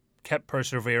you kept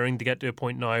persevering to get to a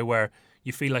point now where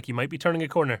you feel like you might be turning a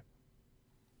corner?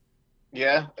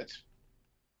 Yeah, it's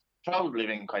probably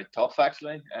been quite tough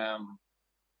actually.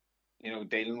 You know,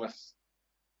 dealing with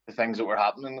the things that were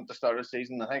happening at the start of the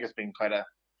season. I think it's been quite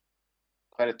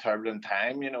a turbulent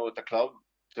time, you know, at the club.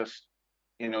 Just,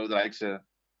 you know, the likes of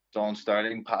Don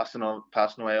Sterling passing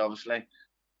away, obviously.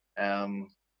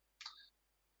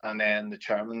 And then the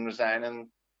chairman resigning.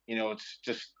 You know, it's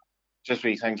just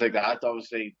wee things like that,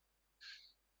 obviously,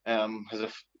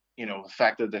 has, you know,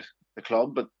 affected the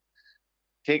club. But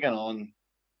taking on,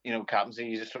 you know, captaincy,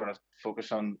 you just sort of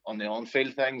focus on the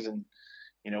on-field things. And,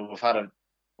 you know, we've had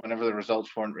whenever the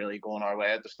results weren't really going our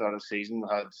way at the start of the season,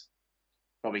 we had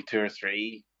probably 2 or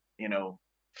 3, you know,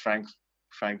 frank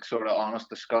sort of honest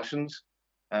discussions.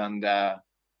 And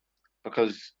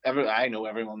because I know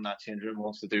everyone in that change room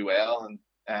wants to do well, and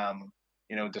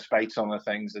you know, despite some of the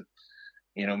things that,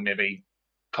 you know, maybe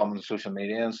come on social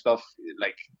media and stuff,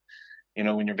 like, you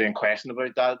know, when you're being questioned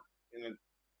about that, you know,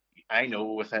 I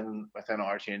know within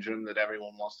our change room that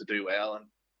everyone wants to do well, and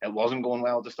it wasn't going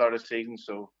well at the start of the season,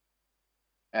 so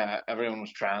everyone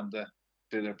was trying to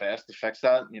do their best to fix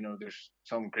that. You know, there's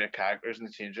some great characters in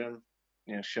the change room.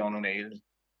 You know, Sean O'Neill,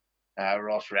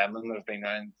 Ross Redmond, that have been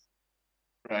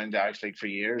around the Irish League for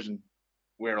years, and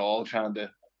we're all trying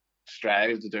to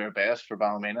strive to do our best for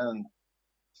Ballymena. And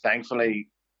thankfully,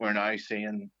 we're now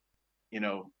seeing, you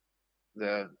know,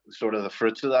 the sort of the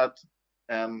fruits of that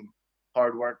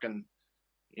hard work and,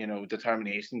 you know,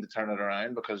 determination to turn it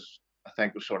around, because I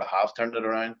think we sort of have turned it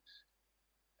around.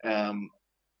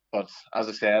 But as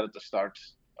I said at the start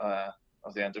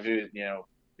of the interview, you know,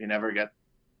 you never get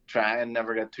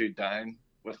too down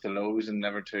with the lows and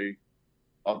never too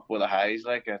up with the highs.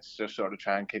 Like, it's just sort of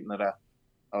trying keeping it a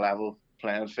level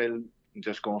playing field and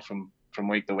just going from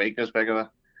week to week, as big of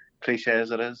a cliche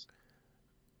as it is.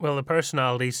 Well, the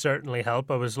personalities certainly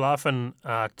help. I was laughing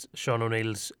at Sean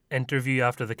O'Neill's interview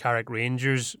after the Carrick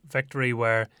Rangers victory,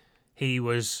 where he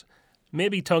was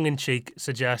maybe tongue-in-cheek,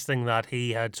 suggesting that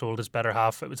he had told his better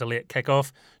half it was a late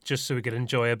kickoff just so he could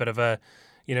enjoy a bit of a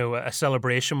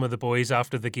celebration with the boys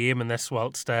after the game, and this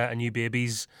whilst a new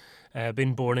baby's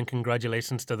been born, and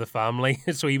congratulations to the family.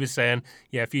 So he was saying,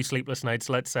 yeah, a few sleepless nights,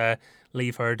 let's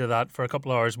leave her to that for a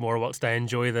couple of hours more whilst I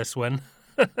enjoy this win.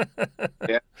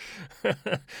 Yeah.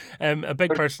 A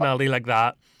big personality like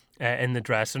that in the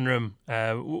dressing room,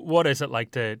 what is it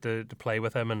like to play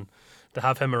with him and to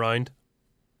have him around?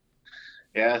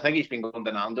 Yeah, I think he's been going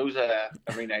to Nando's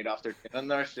every night after training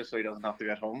there, just so he doesn't have to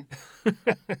get home.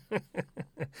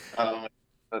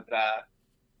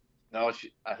 No,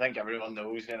 I think everyone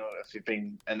knows, if you've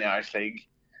been in the Irish League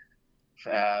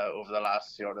over the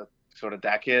last sort of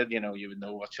decade, you would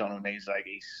know what Sean O'Neill's like.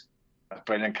 He's a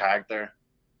brilliant character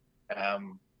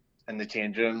in the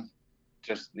change room,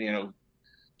 just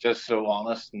so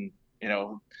honest and,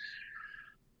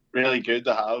 really good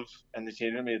to have in the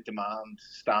change room. He demands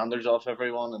standards off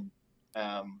everyone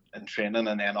and training,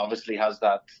 and then obviously has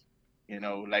that,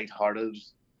 light-hearted,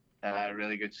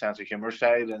 really good sense of humour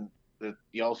side, and that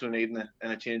you also need in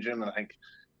a change room. And I think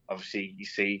obviously you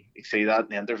see that in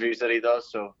the interviews that he does.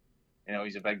 So,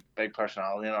 he's a big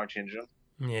personality in our change room.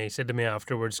 Yeah, he said to me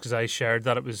afterwards, because I shared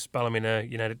that it was Ballymena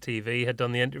Utd TV had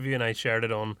done the interview, and I shared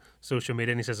it on social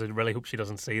media, and he says, I really hope she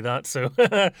doesn't see that. So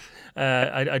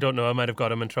I don't know, I might have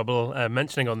got him in trouble.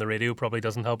 Mentioning on the radio probably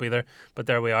doesn't help either, but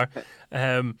there we are.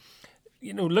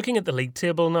 Looking at the league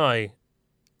table now,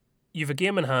 you've a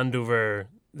game in hand over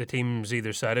the teams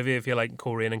either side of you, if you like,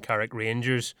 Coleraine and Carrick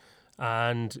Rangers,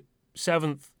 and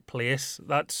 7th place,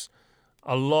 that's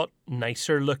a lot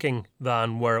nicer looking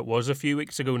than where it was a few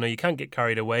weeks ago. Now, you can't get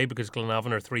carried away because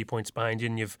Glenavon are 3 points behind you,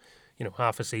 and you've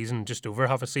half a season, just over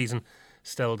half a season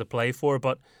still to play for.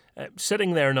 But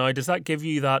sitting there now, does that give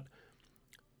you that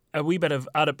a wee bit of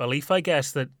added belief, I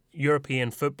guess, that European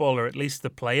football, or at least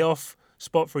the playoff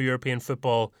spot for European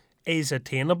football, is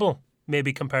attainable,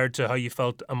 maybe compared to how you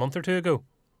felt a month or two ago?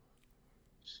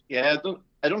 Yeah,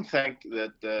 I don't think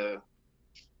that the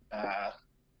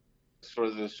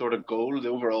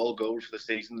overall goal for the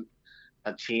season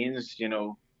had changed.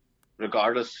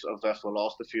 Regardless of if we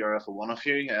lost a few or if we won a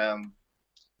few,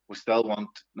 we still want,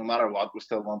 no matter what, we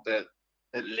still want to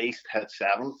at least hit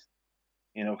 7th.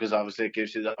 Because obviously it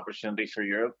gives you the opportunity for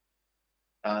Europe,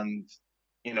 and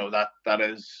that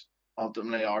is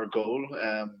ultimately our goal,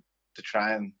 to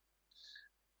try and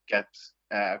get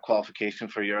qualification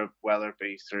for Europe, whether it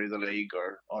be through the league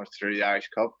or through the Irish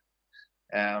Cup.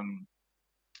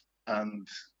 And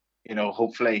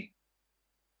hopefully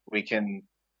we can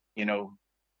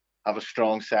have a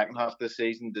strong second half this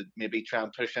season to maybe try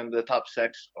and push into the top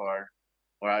 6, or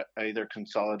either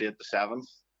consolidate the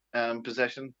 7th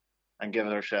position and give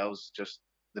ourselves just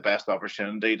the best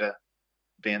opportunity to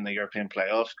be in the European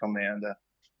playoffs come the end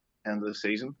of the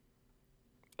season.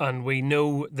 And we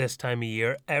know this time of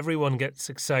year everyone gets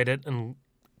excited and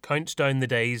counts down the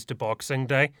days to Boxing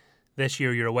Day. This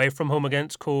year you're away from home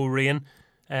against Coleraine.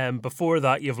 Before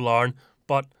that you've Larne,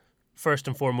 but first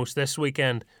and foremost this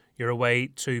weekend you're away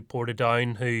to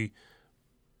Portadown, who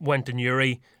went to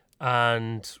Newry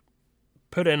and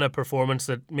put in a performance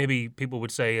that maybe people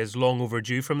would say is long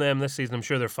overdue from them this season. I'm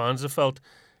sure their fans have felt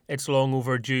it's long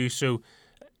overdue, so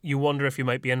you wonder if you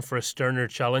might be in for a sterner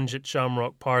challenge at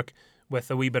Shamrock Park with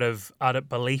a wee bit of added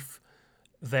belief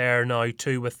there now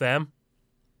too with them.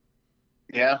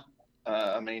 Yeah,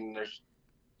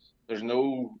 there's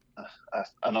no,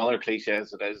 another cliche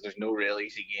as it is, there's no real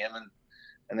easy game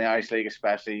in the Irish League,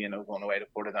 especially, going away to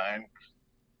Portadown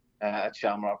at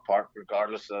Shamrock Park,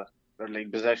 regardless of their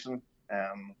league position.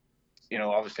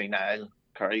 Obviously Niall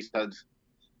Curry's had,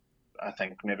 I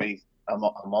think, maybe a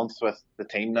month with the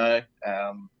team now.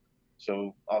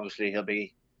 So obviously he'll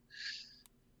be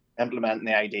implementing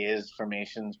the ideas,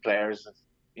 formations, players,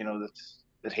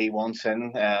 that he wants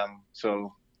in.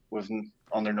 So we've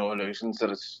under no illusions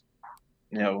that it's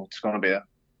going to be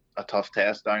a tough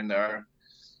test down there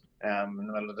in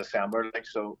the middle of December.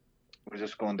 So we're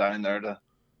just going down there to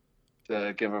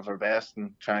give it our best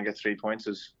and try and get 3 points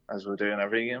as we do in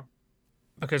every game.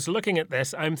 Because looking at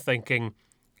this, I'm thinking,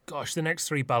 gosh, the next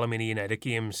 3 Ballymena United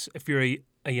games, if you're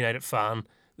a United fan,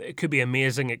 it could be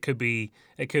amazing. It could be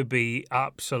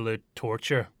absolute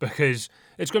torture, because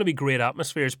it's going to be great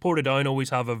atmospheres. Portadown always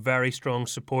have a very strong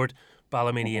support.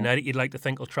 Ballymena United, you'd like to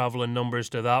think will travel in numbers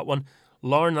to that one.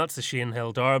 Larne, that's the Shane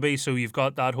Hill derby, so you've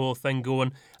got that whole thing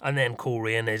going. And then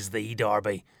Coleraine is the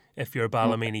derby if you're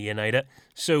Ballymena United.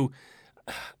 So,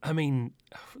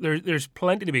 there's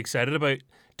plenty to be excited about.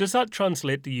 Does that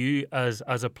translate to you as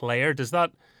a player?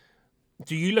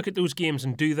 Do you look at those games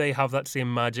and do they have that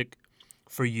same magic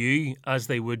for you as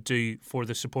they would do for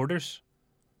the supporters?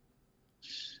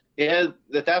 Yeah,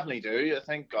 they definitely do. I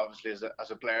think obviously as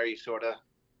a player, you sort of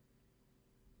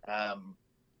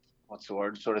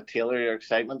sort of tailor your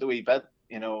excitement a wee bit.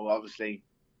 Obviously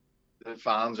the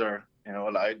fans are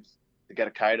allowed to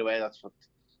get carried away. That's what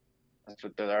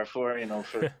they're there for.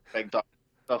 For big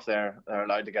stuff, they're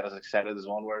allowed to get as excited as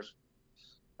one. Whereas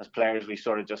as players, we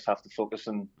sort of just have to focus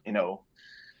on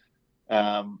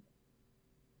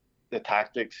the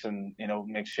tactics and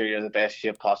make sure you're the best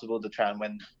shape possible to try and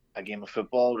win a game of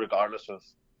football, regardless of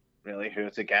really who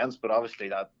it's against. But obviously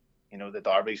that the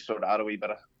derby's sort of add a wee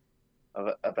bit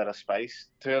of spice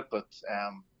to it. But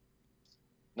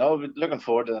no, looking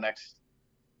forward to the next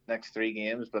 3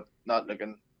 games, but not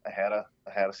looking ahead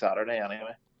of Saturday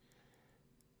anyway.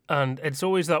 And it's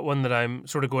always that one that I'm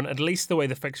sort of going, at least the way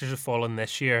the fixtures have fallen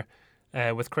this year,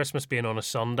 with Christmas being on a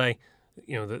Sunday,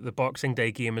 the Boxing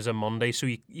Day game is a Monday, so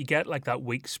you get like that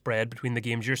week spread between the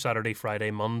games, your Saturday,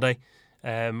 Friday, Monday.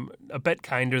 A bit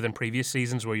kinder than previous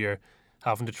seasons where you're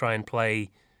having to try and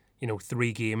play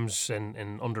 3 games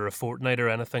in under a fortnight or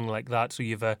anything like that. So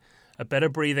you've a bit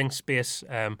of breathing space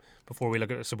before we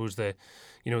look at, I suppose, the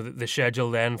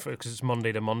schedule then, because it's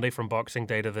Monday to Monday from Boxing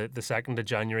Day to the 2nd of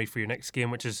January for your next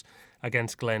game, which is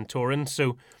against Glentoran.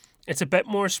 So it's a bit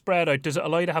more spread out. Does it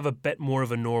allow you to have a bit more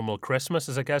of a normal Christmas,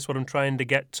 is I guess what I'm trying to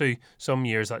get to? Some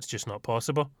years that's just not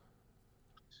possible.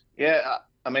 Yeah,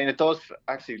 I mean, it does,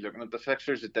 actually, looking at the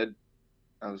fixtures, it did.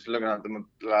 I was looking at them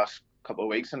the last couple of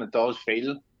weeks, and it does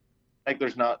feel like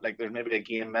there's maybe a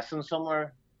game missing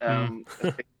somewhere.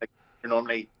 Like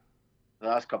normally the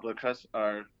last couple of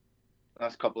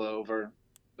over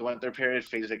the winter period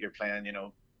feels like you're playing,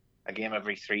 a game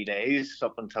every 3 days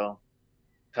up until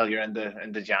you're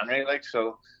into January.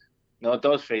 So no, it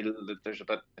does feel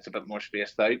that it's a bit more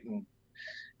spaced out, and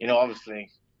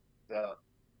obviously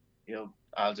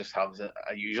I'll just have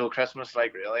a usual Christmas,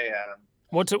 really.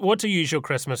 What's a usual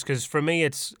Christmas? Because for me,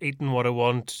 it's eating what I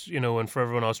want, and for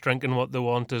everyone else, drinking what they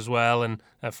want as well, and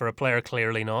for a player,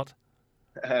 clearly not.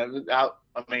 I'll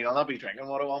not be drinking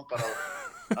what I want, but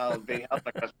I'll be having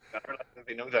a Christmas dinner. There'll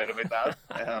be no doubt about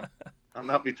that. I'll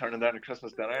not be turning down a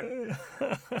Christmas dinner.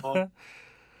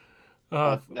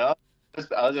 No,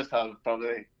 I'll just have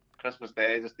probably Christmas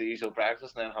Day, just the usual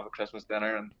breakfast, and then have a Christmas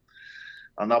dinner, and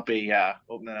I'll not be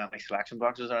opening any selection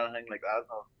boxes or anything like that.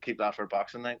 I'll keep that for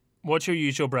Boxing Night. What's your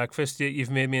usual breakfast?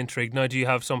 You've made me intrigued now. Do you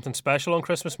have something special on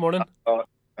Christmas morning? I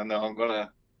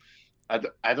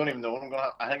don't even know what I'm gonna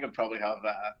have. I think I'd probably have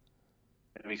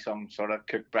maybe some sort of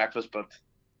cooked breakfast, but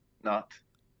not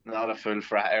a full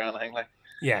fry or anything like.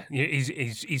 Yeah,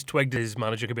 he's twigged his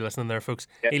manager could be listening there, folks.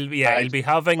 Yeah, he'll be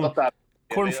having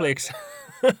cornflakes.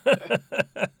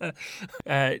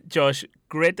 Josh,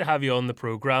 great to have you on the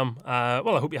programme. I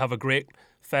hope you have a great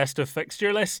festive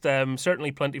fixture list.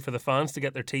 Certainly plenty for the fans to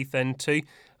get their teeth into.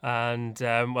 And,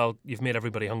 you've made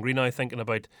everybody hungry now thinking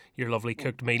about your lovely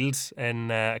cooked meals in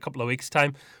a couple of weeks'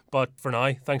 time. But for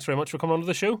now, thanks very much for coming on to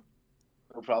the show.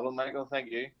 No problem, Michael.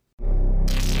 Thank you.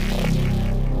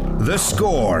 The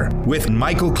Score with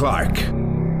Michael Clark.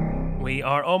 We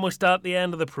are almost at the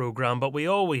end of the programme, but we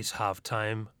always have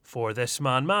time for this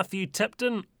man. Matthew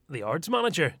Tipton, the Ards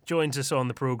manager, joins us on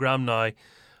the programme now.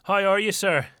 How are you,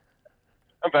 sir?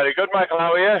 I'm very good, Michael.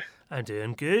 How are you? I'm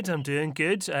doing good.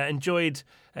 Enjoyed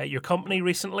your company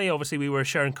recently. Obviously, we were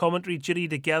sharing commentary duty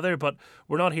together, but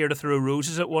we're not here to throw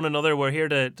roses at one another. We're here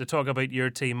to talk about your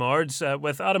team, Ards,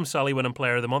 with Adam Sally winning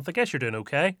Player of the Month. I guess you're doing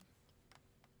okay.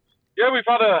 Yeah, we've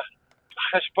had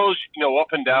I suppose,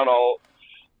 up and down all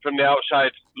from the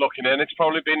outside looking in. It's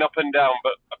probably been up and down,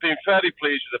 but I've been fairly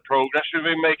pleased with the progress we've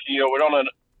been making. We're on an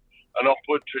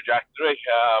upward trajectory.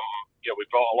 We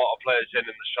brought a lot of players in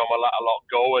the summer, let a lot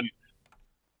go, and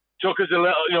took us a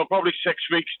little, probably 6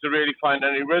 weeks to really find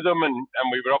any rhythm, and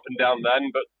we were up and down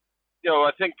then. But,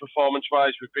 I think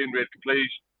performance-wise, we've been really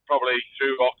pleased probably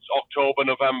through October,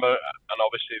 November, and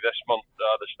obviously this month,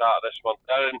 the start of this month.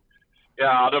 And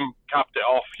yeah, Adam capped it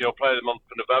off, Player of the Month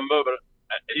for November, but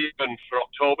even for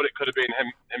October, it could have been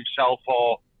himself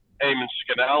or Eamon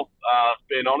Scannell.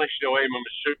 Being honest, Eamon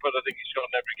was super. I think he scored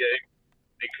in every game,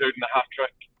 including the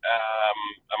hat-trick.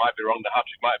 I might be wrong, the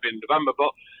hat-trick might have been in November,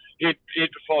 but he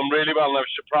performed really well, and I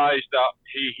was surprised that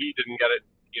he didn't get it,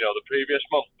 the previous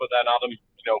month. But then Adam,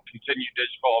 continued his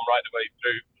form right the way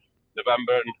through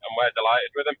November, and we're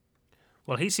delighted with him.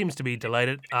 Well, he seems to be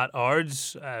delighted at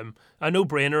Ards. A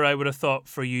no-brainer, I would have thought,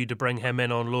 for you to bring him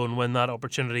in on loan when that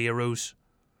opportunity arose.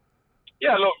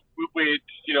 Yeah, look, we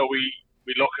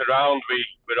look around.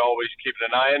 We're always keeping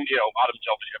an eye on. Adam's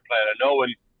obviously a player I know,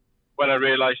 and when I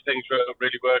realised things were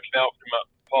really working out from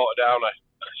Portadown, I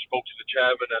spoke to the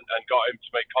chairman and got him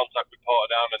to make contact with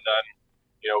Portadown, and then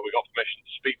we got permission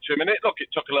to speak to him. And it took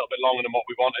a little bit longer than what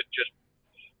we wanted, just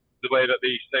the way that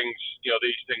these things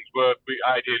work.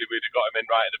 Ideally we'd have got him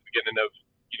in right at the beginning of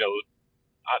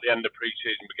at the end of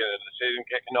pre-season, beginning of the season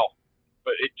kicking off.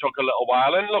 But it took a little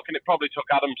while, and it probably took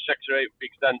Adam 6 or 8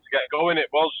 weeks then to get going. It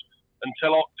was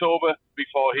until October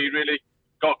before he really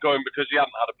got going, because he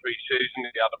hadn't had a pre-season,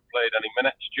 he hadn't played any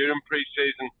minutes during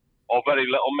pre-season, or very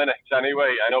little minutes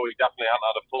anyway. I know he definitely hadn't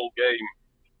had a full game.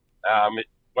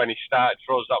 When he started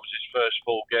for us, that was his first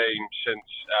full game since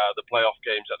the playoff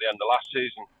games at the end of last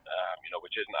season,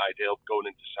 which isn't ideal going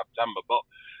into September. But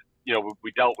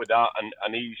we dealt with that, and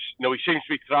he seems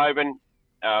to be thriving.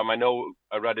 I know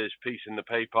I read his piece in the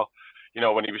paper,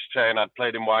 when he was saying I'd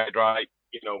played him wide right,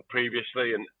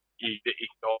 previously, and he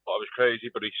thought I was crazy,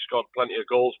 but he scored plenty of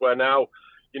goals. Where now,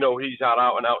 he's our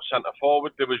out-and-out centre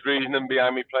forward. There was reasoning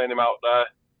behind me playing him out there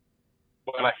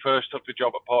when I first took the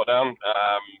job at Portadown.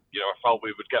 I felt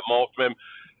we would get more from him,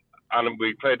 and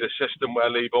we played a system where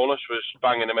Lee Bonus was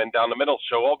banging him in down the middle.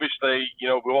 So obviously,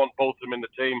 we want both of them in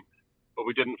the team, but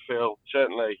we didn't feel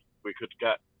certainly we could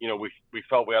get. We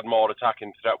felt we had more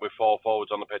attacking threat with 4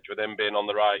 forwards on the pitch, with him being on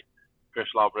the right, Chris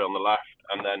Lavery on the left,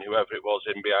 and then whoever it was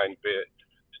in behind, be it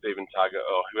Stephen Taggart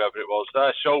or whoever it was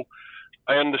there. So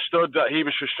I understood that he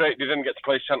was frustrated he didn't get to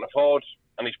play centre forward,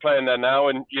 and he's playing there now,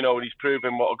 and he's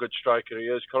proving what a good striker he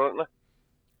is currently.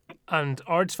 And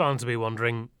Ards fans will be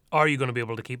wondering, are you going to be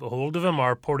able to keep a hold of him?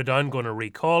 Are Portadown going to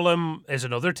recall him? Is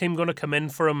another team going to come in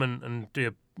for him and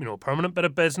do a permanent bit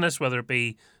of business, whether it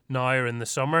be now or in the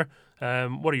summer?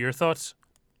 What are your thoughts?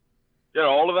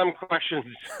 All of them questions.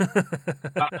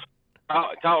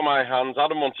 It's out of my hands.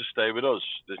 Adam wants to stay with us.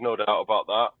 There's no doubt about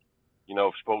that.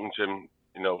 I've spoken to him,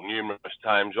 numerous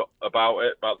times about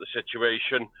the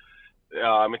situation.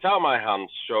 It's out of my hands.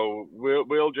 So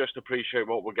we'll just appreciate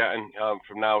what we're getting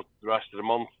from now the rest of the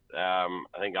month.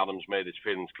 I think Adam's made his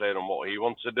feelings clear on what he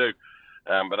wants to do,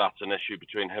 but that's an issue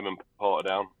between him and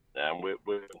Portadown, and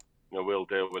we'll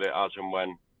deal with it as and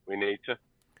when we need to.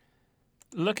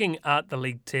 Looking at the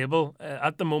league table,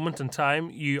 at the moment in time,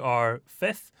 you are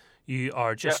 5th. You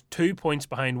are just 2 points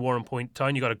behind Warrenpoint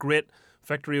Town. You got a great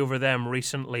victory over them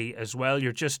recently as well.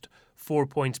 You're just 4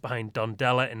 points behind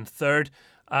Dundela in 3rd.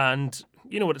 And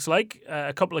you know what it's like.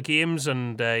 A couple of games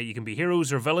and you can be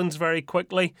heroes or villains very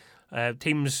quickly.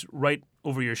 Teams right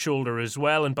over your shoulder as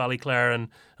well in Ballyclare and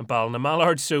Ballymena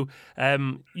Utd. So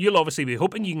you'll obviously be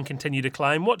hoping you can continue to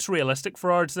climb. What's realistic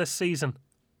for Ards this season?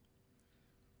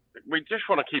 We just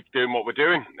want to keep doing what we're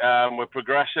doing. We're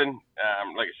progressing.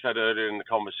 Like I said earlier in the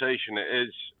conversation,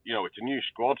 it's a new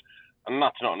squad, and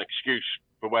that's not an excuse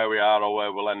for where we are or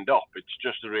where we'll end up. It's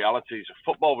just the realities of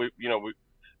football.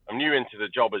 I'm new into the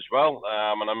job as well,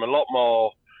 and I'm a lot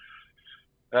more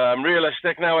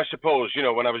realistic now, I suppose.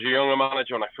 When I was a younger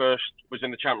manager, when I first was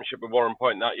in the Championship with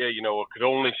Warrenpoint that year, I could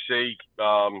only see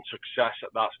success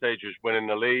at that stage was winning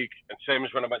the league. And same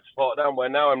as when I went to Portadown, where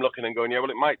now I'm looking and going,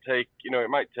 it might take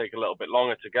a little bit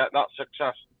longer to get that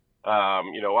success. At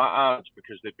Ards,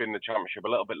 because they've been in the Championship a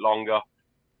little bit longer.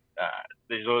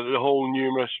 There's a whole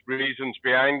numerous reasons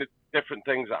behind it, different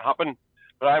things that happen.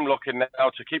 But I'm looking now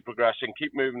to keep progressing,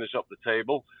 keep moving us up the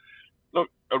table. Look,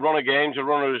 a run of games, a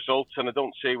run of results, and I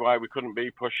don't see why we couldn't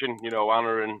be pushing,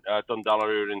 Anna and Dundela,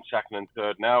 who are in 2nd and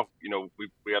 3rd now.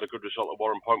 We had a good result at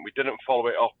Warrenpoint. We didn't follow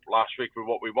it up last week with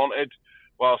what we wanted,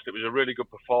 whilst it was a really good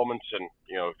performance. And,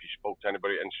 if you spoke to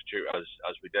anybody at Institute,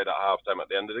 as we did at half-time at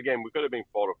the end of the game, we could have been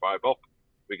 4 or 5 up.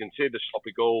 We conceded the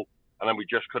sloppy goal, and then we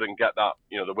just couldn't get that,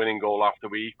 the winning goal after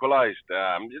we equalised.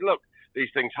 Look, these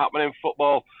things happen in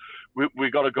football.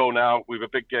 We got to go now. We have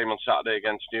a big game on Saturday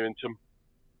against Newington.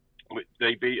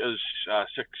 They beat us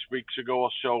 6 weeks ago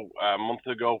or so, a month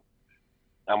ago,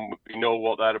 and we know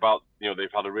what they're about.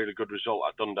 They've had a really good result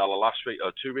at Dundela last week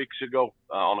or 2 weeks ago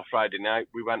on a Friday night.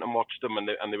 We went and watched them, and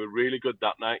they were really good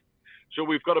that night. So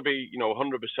we've got to be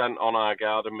 100% on our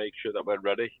guard and make sure that we're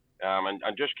ready, and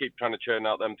just keep trying to churn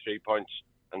out them 3 points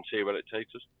and see where it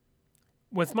takes us.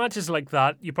 With matches like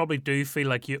that, you probably do feel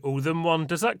like you owe them one.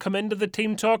 Does that come into the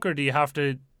team talk, or do you have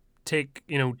to take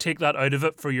that out of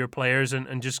it for your players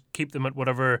and just keep them at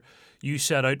whatever you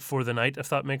set out for the night, if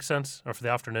that makes sense, or for the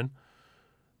afternoon?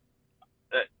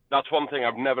 That's one thing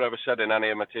I've never ever said in any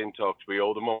of my team talks. We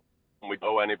owe them all. We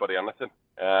don't owe anybody anything.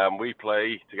 We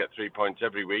play to get 3 points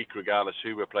every week, regardless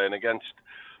who we're playing against.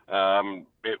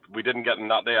 We didn't get them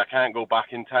that day. I can't go back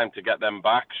in time to get them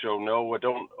back. So no, I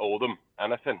don't owe them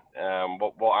anything.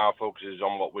 What our focus is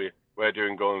on what we're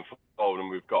doing going forward, and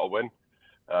we've got to win.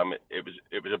 It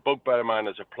was a bugbear of mine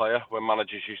as a player when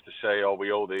managers used to say, "Oh,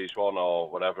 we owe these one," or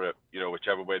whatever,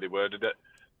 whichever way they worded it.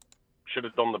 should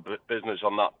have done the business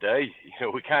on that day.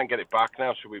 We can't get it back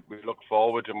now, so we look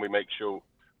forward and we make sure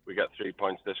we get 3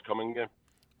 points this coming game.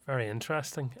 Very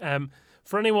interesting.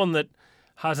 For anyone that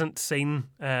hasn't seen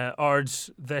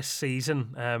Ards this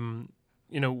season,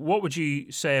 what would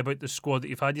you say about the squad that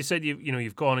you've had? You said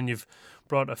you've gone and you've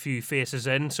brought a few faces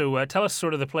in. So tell us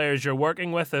sort of the players you're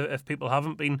working with, if people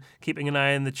haven't been keeping an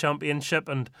eye on the championship,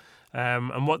 and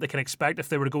what they can expect if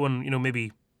they were to go and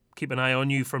maybe keep an eye on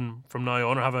you from now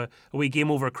on, or have a wee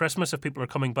game over Christmas if people are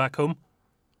coming back home.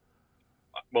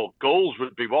 Well, goals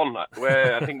would be one. I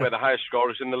think we're the highest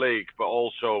scorers in the league, but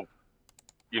also,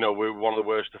 we're one of the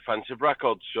worst defensive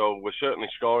records. So we're certainly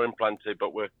scoring plenty,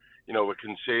 but we're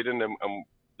conceding, and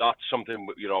that's something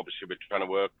obviously we're trying to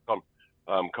work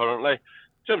on currently.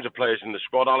 In terms of players in the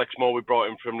squad, Alex Moore, we brought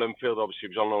in from Linfield. Obviously, he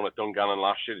was on loan at Dungannon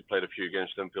last year. He played a few games.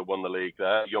 Linfield won the league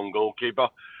there. Young goalkeeper.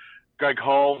 Greg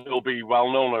Hall will be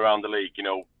well known around the league.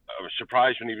 I was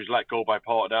surprised when he was let go by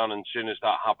Portadown, and as soon as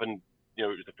that happened, it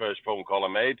was the first phone call I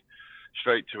made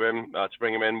straight to him to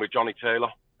bring him in with Johnny Taylor.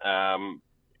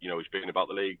 He's been about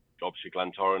the league, obviously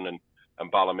Glentoran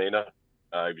and Ballymena.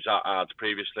 He was at Ards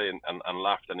previously and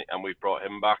left, and we've brought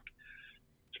him back.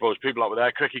 I suppose people out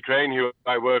there, Cricky Crane, who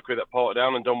I work with at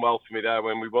Portadown and done well for me there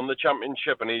when we won the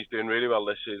championship, and he's doing really well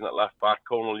this season at left back.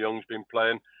 Conal Young's been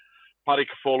playing. Paddy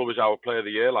Cafola was our player of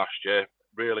the year last year.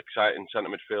 Real exciting centre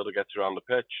midfielder, gets around the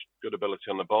pitch, good ability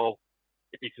on the ball.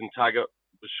 Ethan Taggart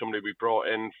was somebody we brought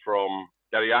in from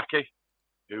Derryaki,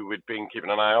 who we'd been keeping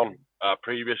an eye on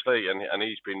previously, and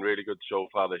he's been really good so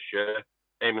far this year.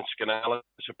 Eamon Scannella,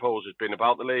 I suppose, has been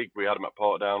about the league. We had him at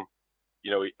Portadown.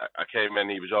 I came in,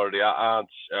 he was already at Ards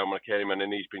when I came in,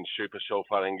 and he's been super so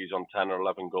far. I think he's on 10 or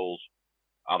 11 goals.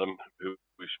 Adam, who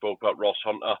we spoke about, Ross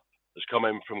Hunter, has come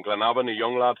in from Glenavon, a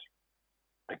young lad.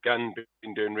 Again,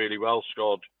 been doing really well,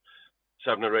 scored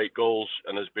 7 or 8 goals,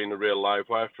 and has been a real live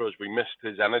wire for us. We missed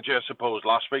his energy, I suppose,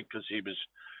 last week because he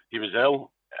was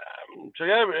ill. So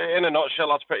yeah, in a nutshell,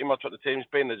 that's pretty much what the team's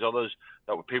been. There's others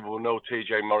that people will know.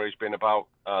 TJ Murray's been about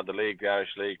the league, the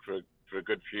Irish League, for a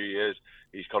good few years.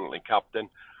 He's currently captain,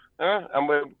 and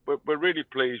we're really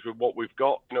pleased with what we've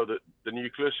got. The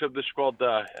nucleus of the squad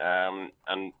there,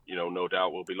 and no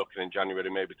doubt we'll be looking in January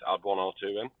maybe to add 1 or 2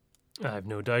 in. I have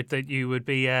no doubt that you would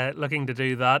be looking to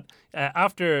do that.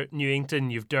 After Newington,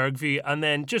 you've Dergview, and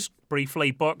then just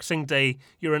briefly, Boxing Day,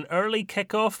 you're an early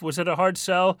kick-off. Was it a hard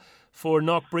sell for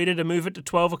Knockbreda to move it to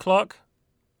 12 o'clock?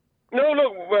 No,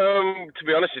 look, to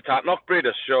be honest, it's at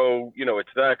Knockbreda, so, it's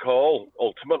their call.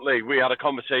 Ultimately, we had a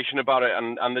conversation about it,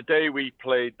 and the day we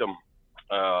played them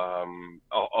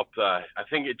up there, I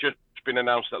think it just been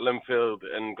announced that Linfield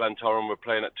and Glentoran were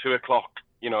playing at 2 o'clock,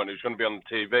 and it was going to be on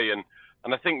the TV,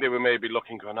 and I think they were maybe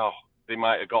looking, going, they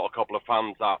might have got a couple of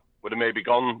fans that would have maybe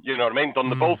gone, done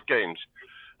the both games,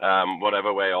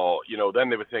 whatever way, or, then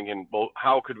they were thinking, well,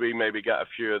 how could we maybe get a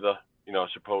few of the, I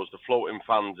suppose, the floating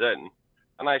fans in?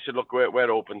 And I said, look, we're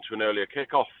open to an earlier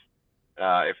kickoff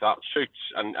if that suits,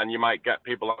 and you might get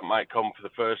people that might come for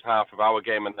the first half of our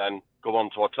game and then go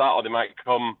on to watch that, or they might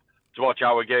come to watch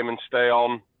our game and stay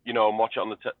on, and watch it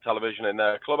on the television in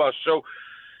their clubhouse. So,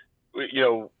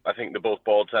 I think the both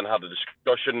boards then had a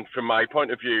discussion. From my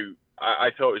point of view, I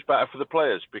thought it was better for the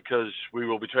players because we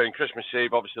will be training Christmas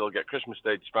Eve. Obviously, they'll get Christmas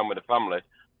Day to spend with the family.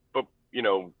 But,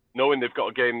 knowing they've got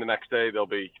a game the next day, they'll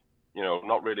be,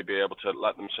 not really be able to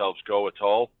let themselves go at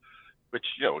all, which,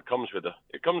 it comes with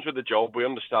the job. We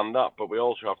understand that, but we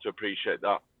also have to appreciate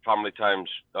that family time's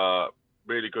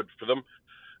really good for them.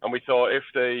 And we thought if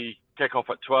they kick off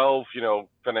at 12,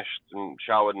 finished and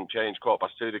showered and changed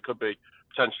 2:15, they could be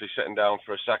potentially sitting down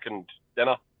for a second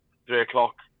dinner, 3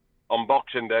 o'clock on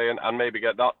Boxing Day, and maybe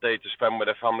get that day to spend with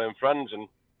their family and friends. And,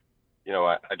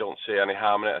 I don't see any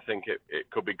harm in it. I think it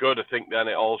could be good. I think then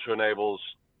it also enables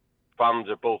fans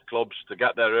of both clubs to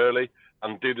get there early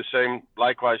and do the same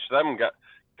likewise for them and get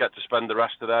to spend the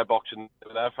rest of their boxing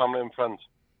with their family and friends.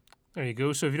 There you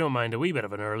go. So if you don't mind a wee bit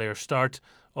of an earlier start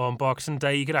on Boxing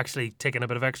Day, you could actually take in a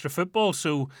bit of extra football.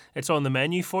 So it's on the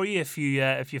menu for you if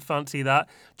you fancy that.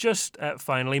 Just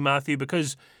finally, Matthew,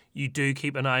 because you do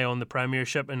keep an eye on the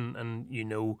Premiership and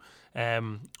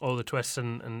all the twists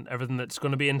and everything that's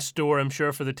going to be in store, I'm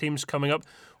sure, for the teams coming up.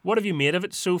 What have you made of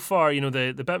it so far?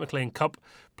 The Bet McLean Cup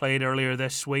played earlier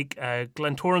this week.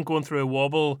 Glentoran going through a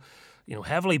wobble,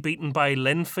 heavily beaten by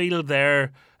Linfield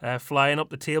there, flying up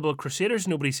the table. Crusaders,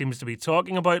 nobody seems to be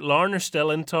talking about. Larne are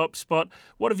still in top spot.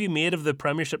 What have you made of the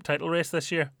Premiership title race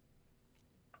this year?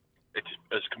 It's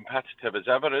as competitive as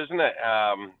ever, isn't it?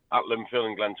 At Linfield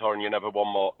and Glentoran, you're never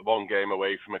one game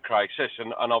away from a crisis,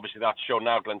 and obviously that's shown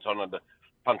now. Glentoran had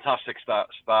fantastic start,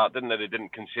 didn't they? They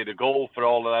didn't concede a goal for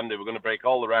all of them. They were going to break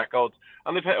all the records,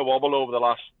 and they've hit a wobble over the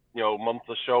last month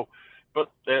or so.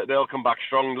 But they'll come back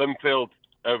strong. Linfield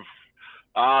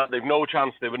they've no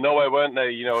chance. They were nowhere, weren't they?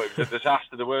 It was a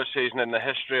disaster, the worst season in their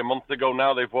history a month ago.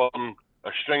 Now they've won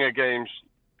a string of games.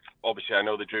 Obviously, I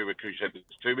know they drew with Crusaders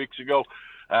 2 weeks ago.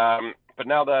 But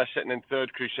now they're sitting in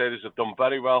third. Crusaders have done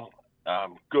very well.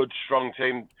 Good, strong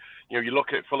team. You look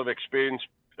at it, full of experience.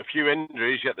 A few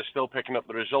injuries, yet they're still picking up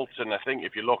the results. And I think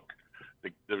if you look,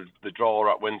 the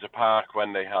draw at Windsor Park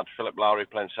when they had Philip Lowry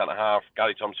playing centre half,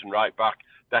 Gary Thompson right back,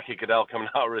 Decky Goodell coming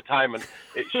out of retirement,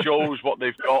 it shows what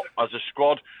they've got as a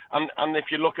squad. And if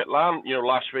you look at Lan,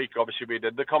 last week obviously we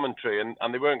did the commentary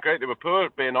and they weren't great. They were poor,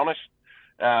 being honest.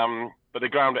 But they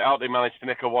ground it out. They managed to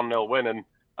nick a 1-0 win,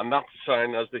 and that's a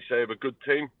sign, as they say, of a good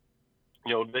team.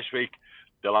 This week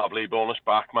they'll have Lee Bonus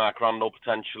back, Mark Randall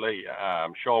potentially,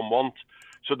 Sean Want.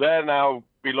 So they'll now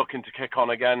be looking to kick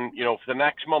on again, for the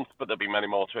next month, but there'll be many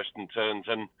more twists and turns.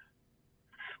 And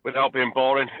without being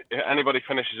boring, anybody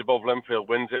finishes above Linfield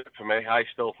wins it for me. I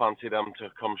still fancy them to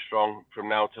come strong from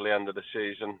now till the end of the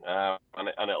season,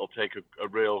 and it'll take a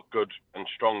real good and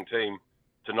strong team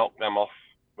to knock them off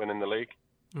winning the league.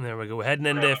 There we go. Heading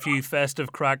into a few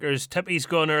festive crackers. Tippy's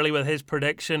gone early with his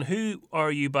prediction. Who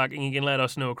are you backing? You can let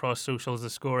us know across socials, The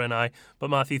Score and I. But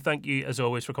Matthew, thank you as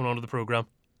always for coming on to the programme.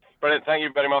 Brilliant. Thank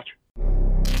you very much.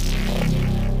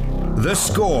 The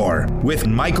Score with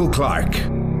Michael Clark.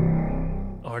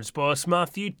 Ards boss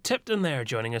Matthew Tipton there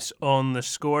joining us on The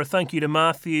Score. Thank you to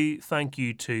Matthew. Thank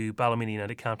you to Ballymena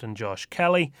Utd captain Josh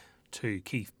Kelly, to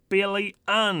Keith Bailie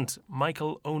and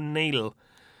Michael O'Neill.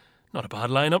 Not a bad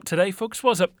lineup today, folks,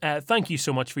 was it? Thank you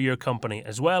so much for your company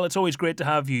as well. It's always great to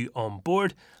have you on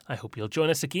board. I hope you'll join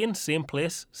us again, same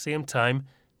place, same time,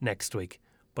 next week.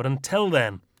 But until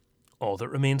then, all that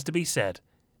remains to be said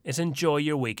is enjoy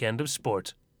your weekend of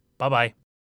sport. Bye-bye.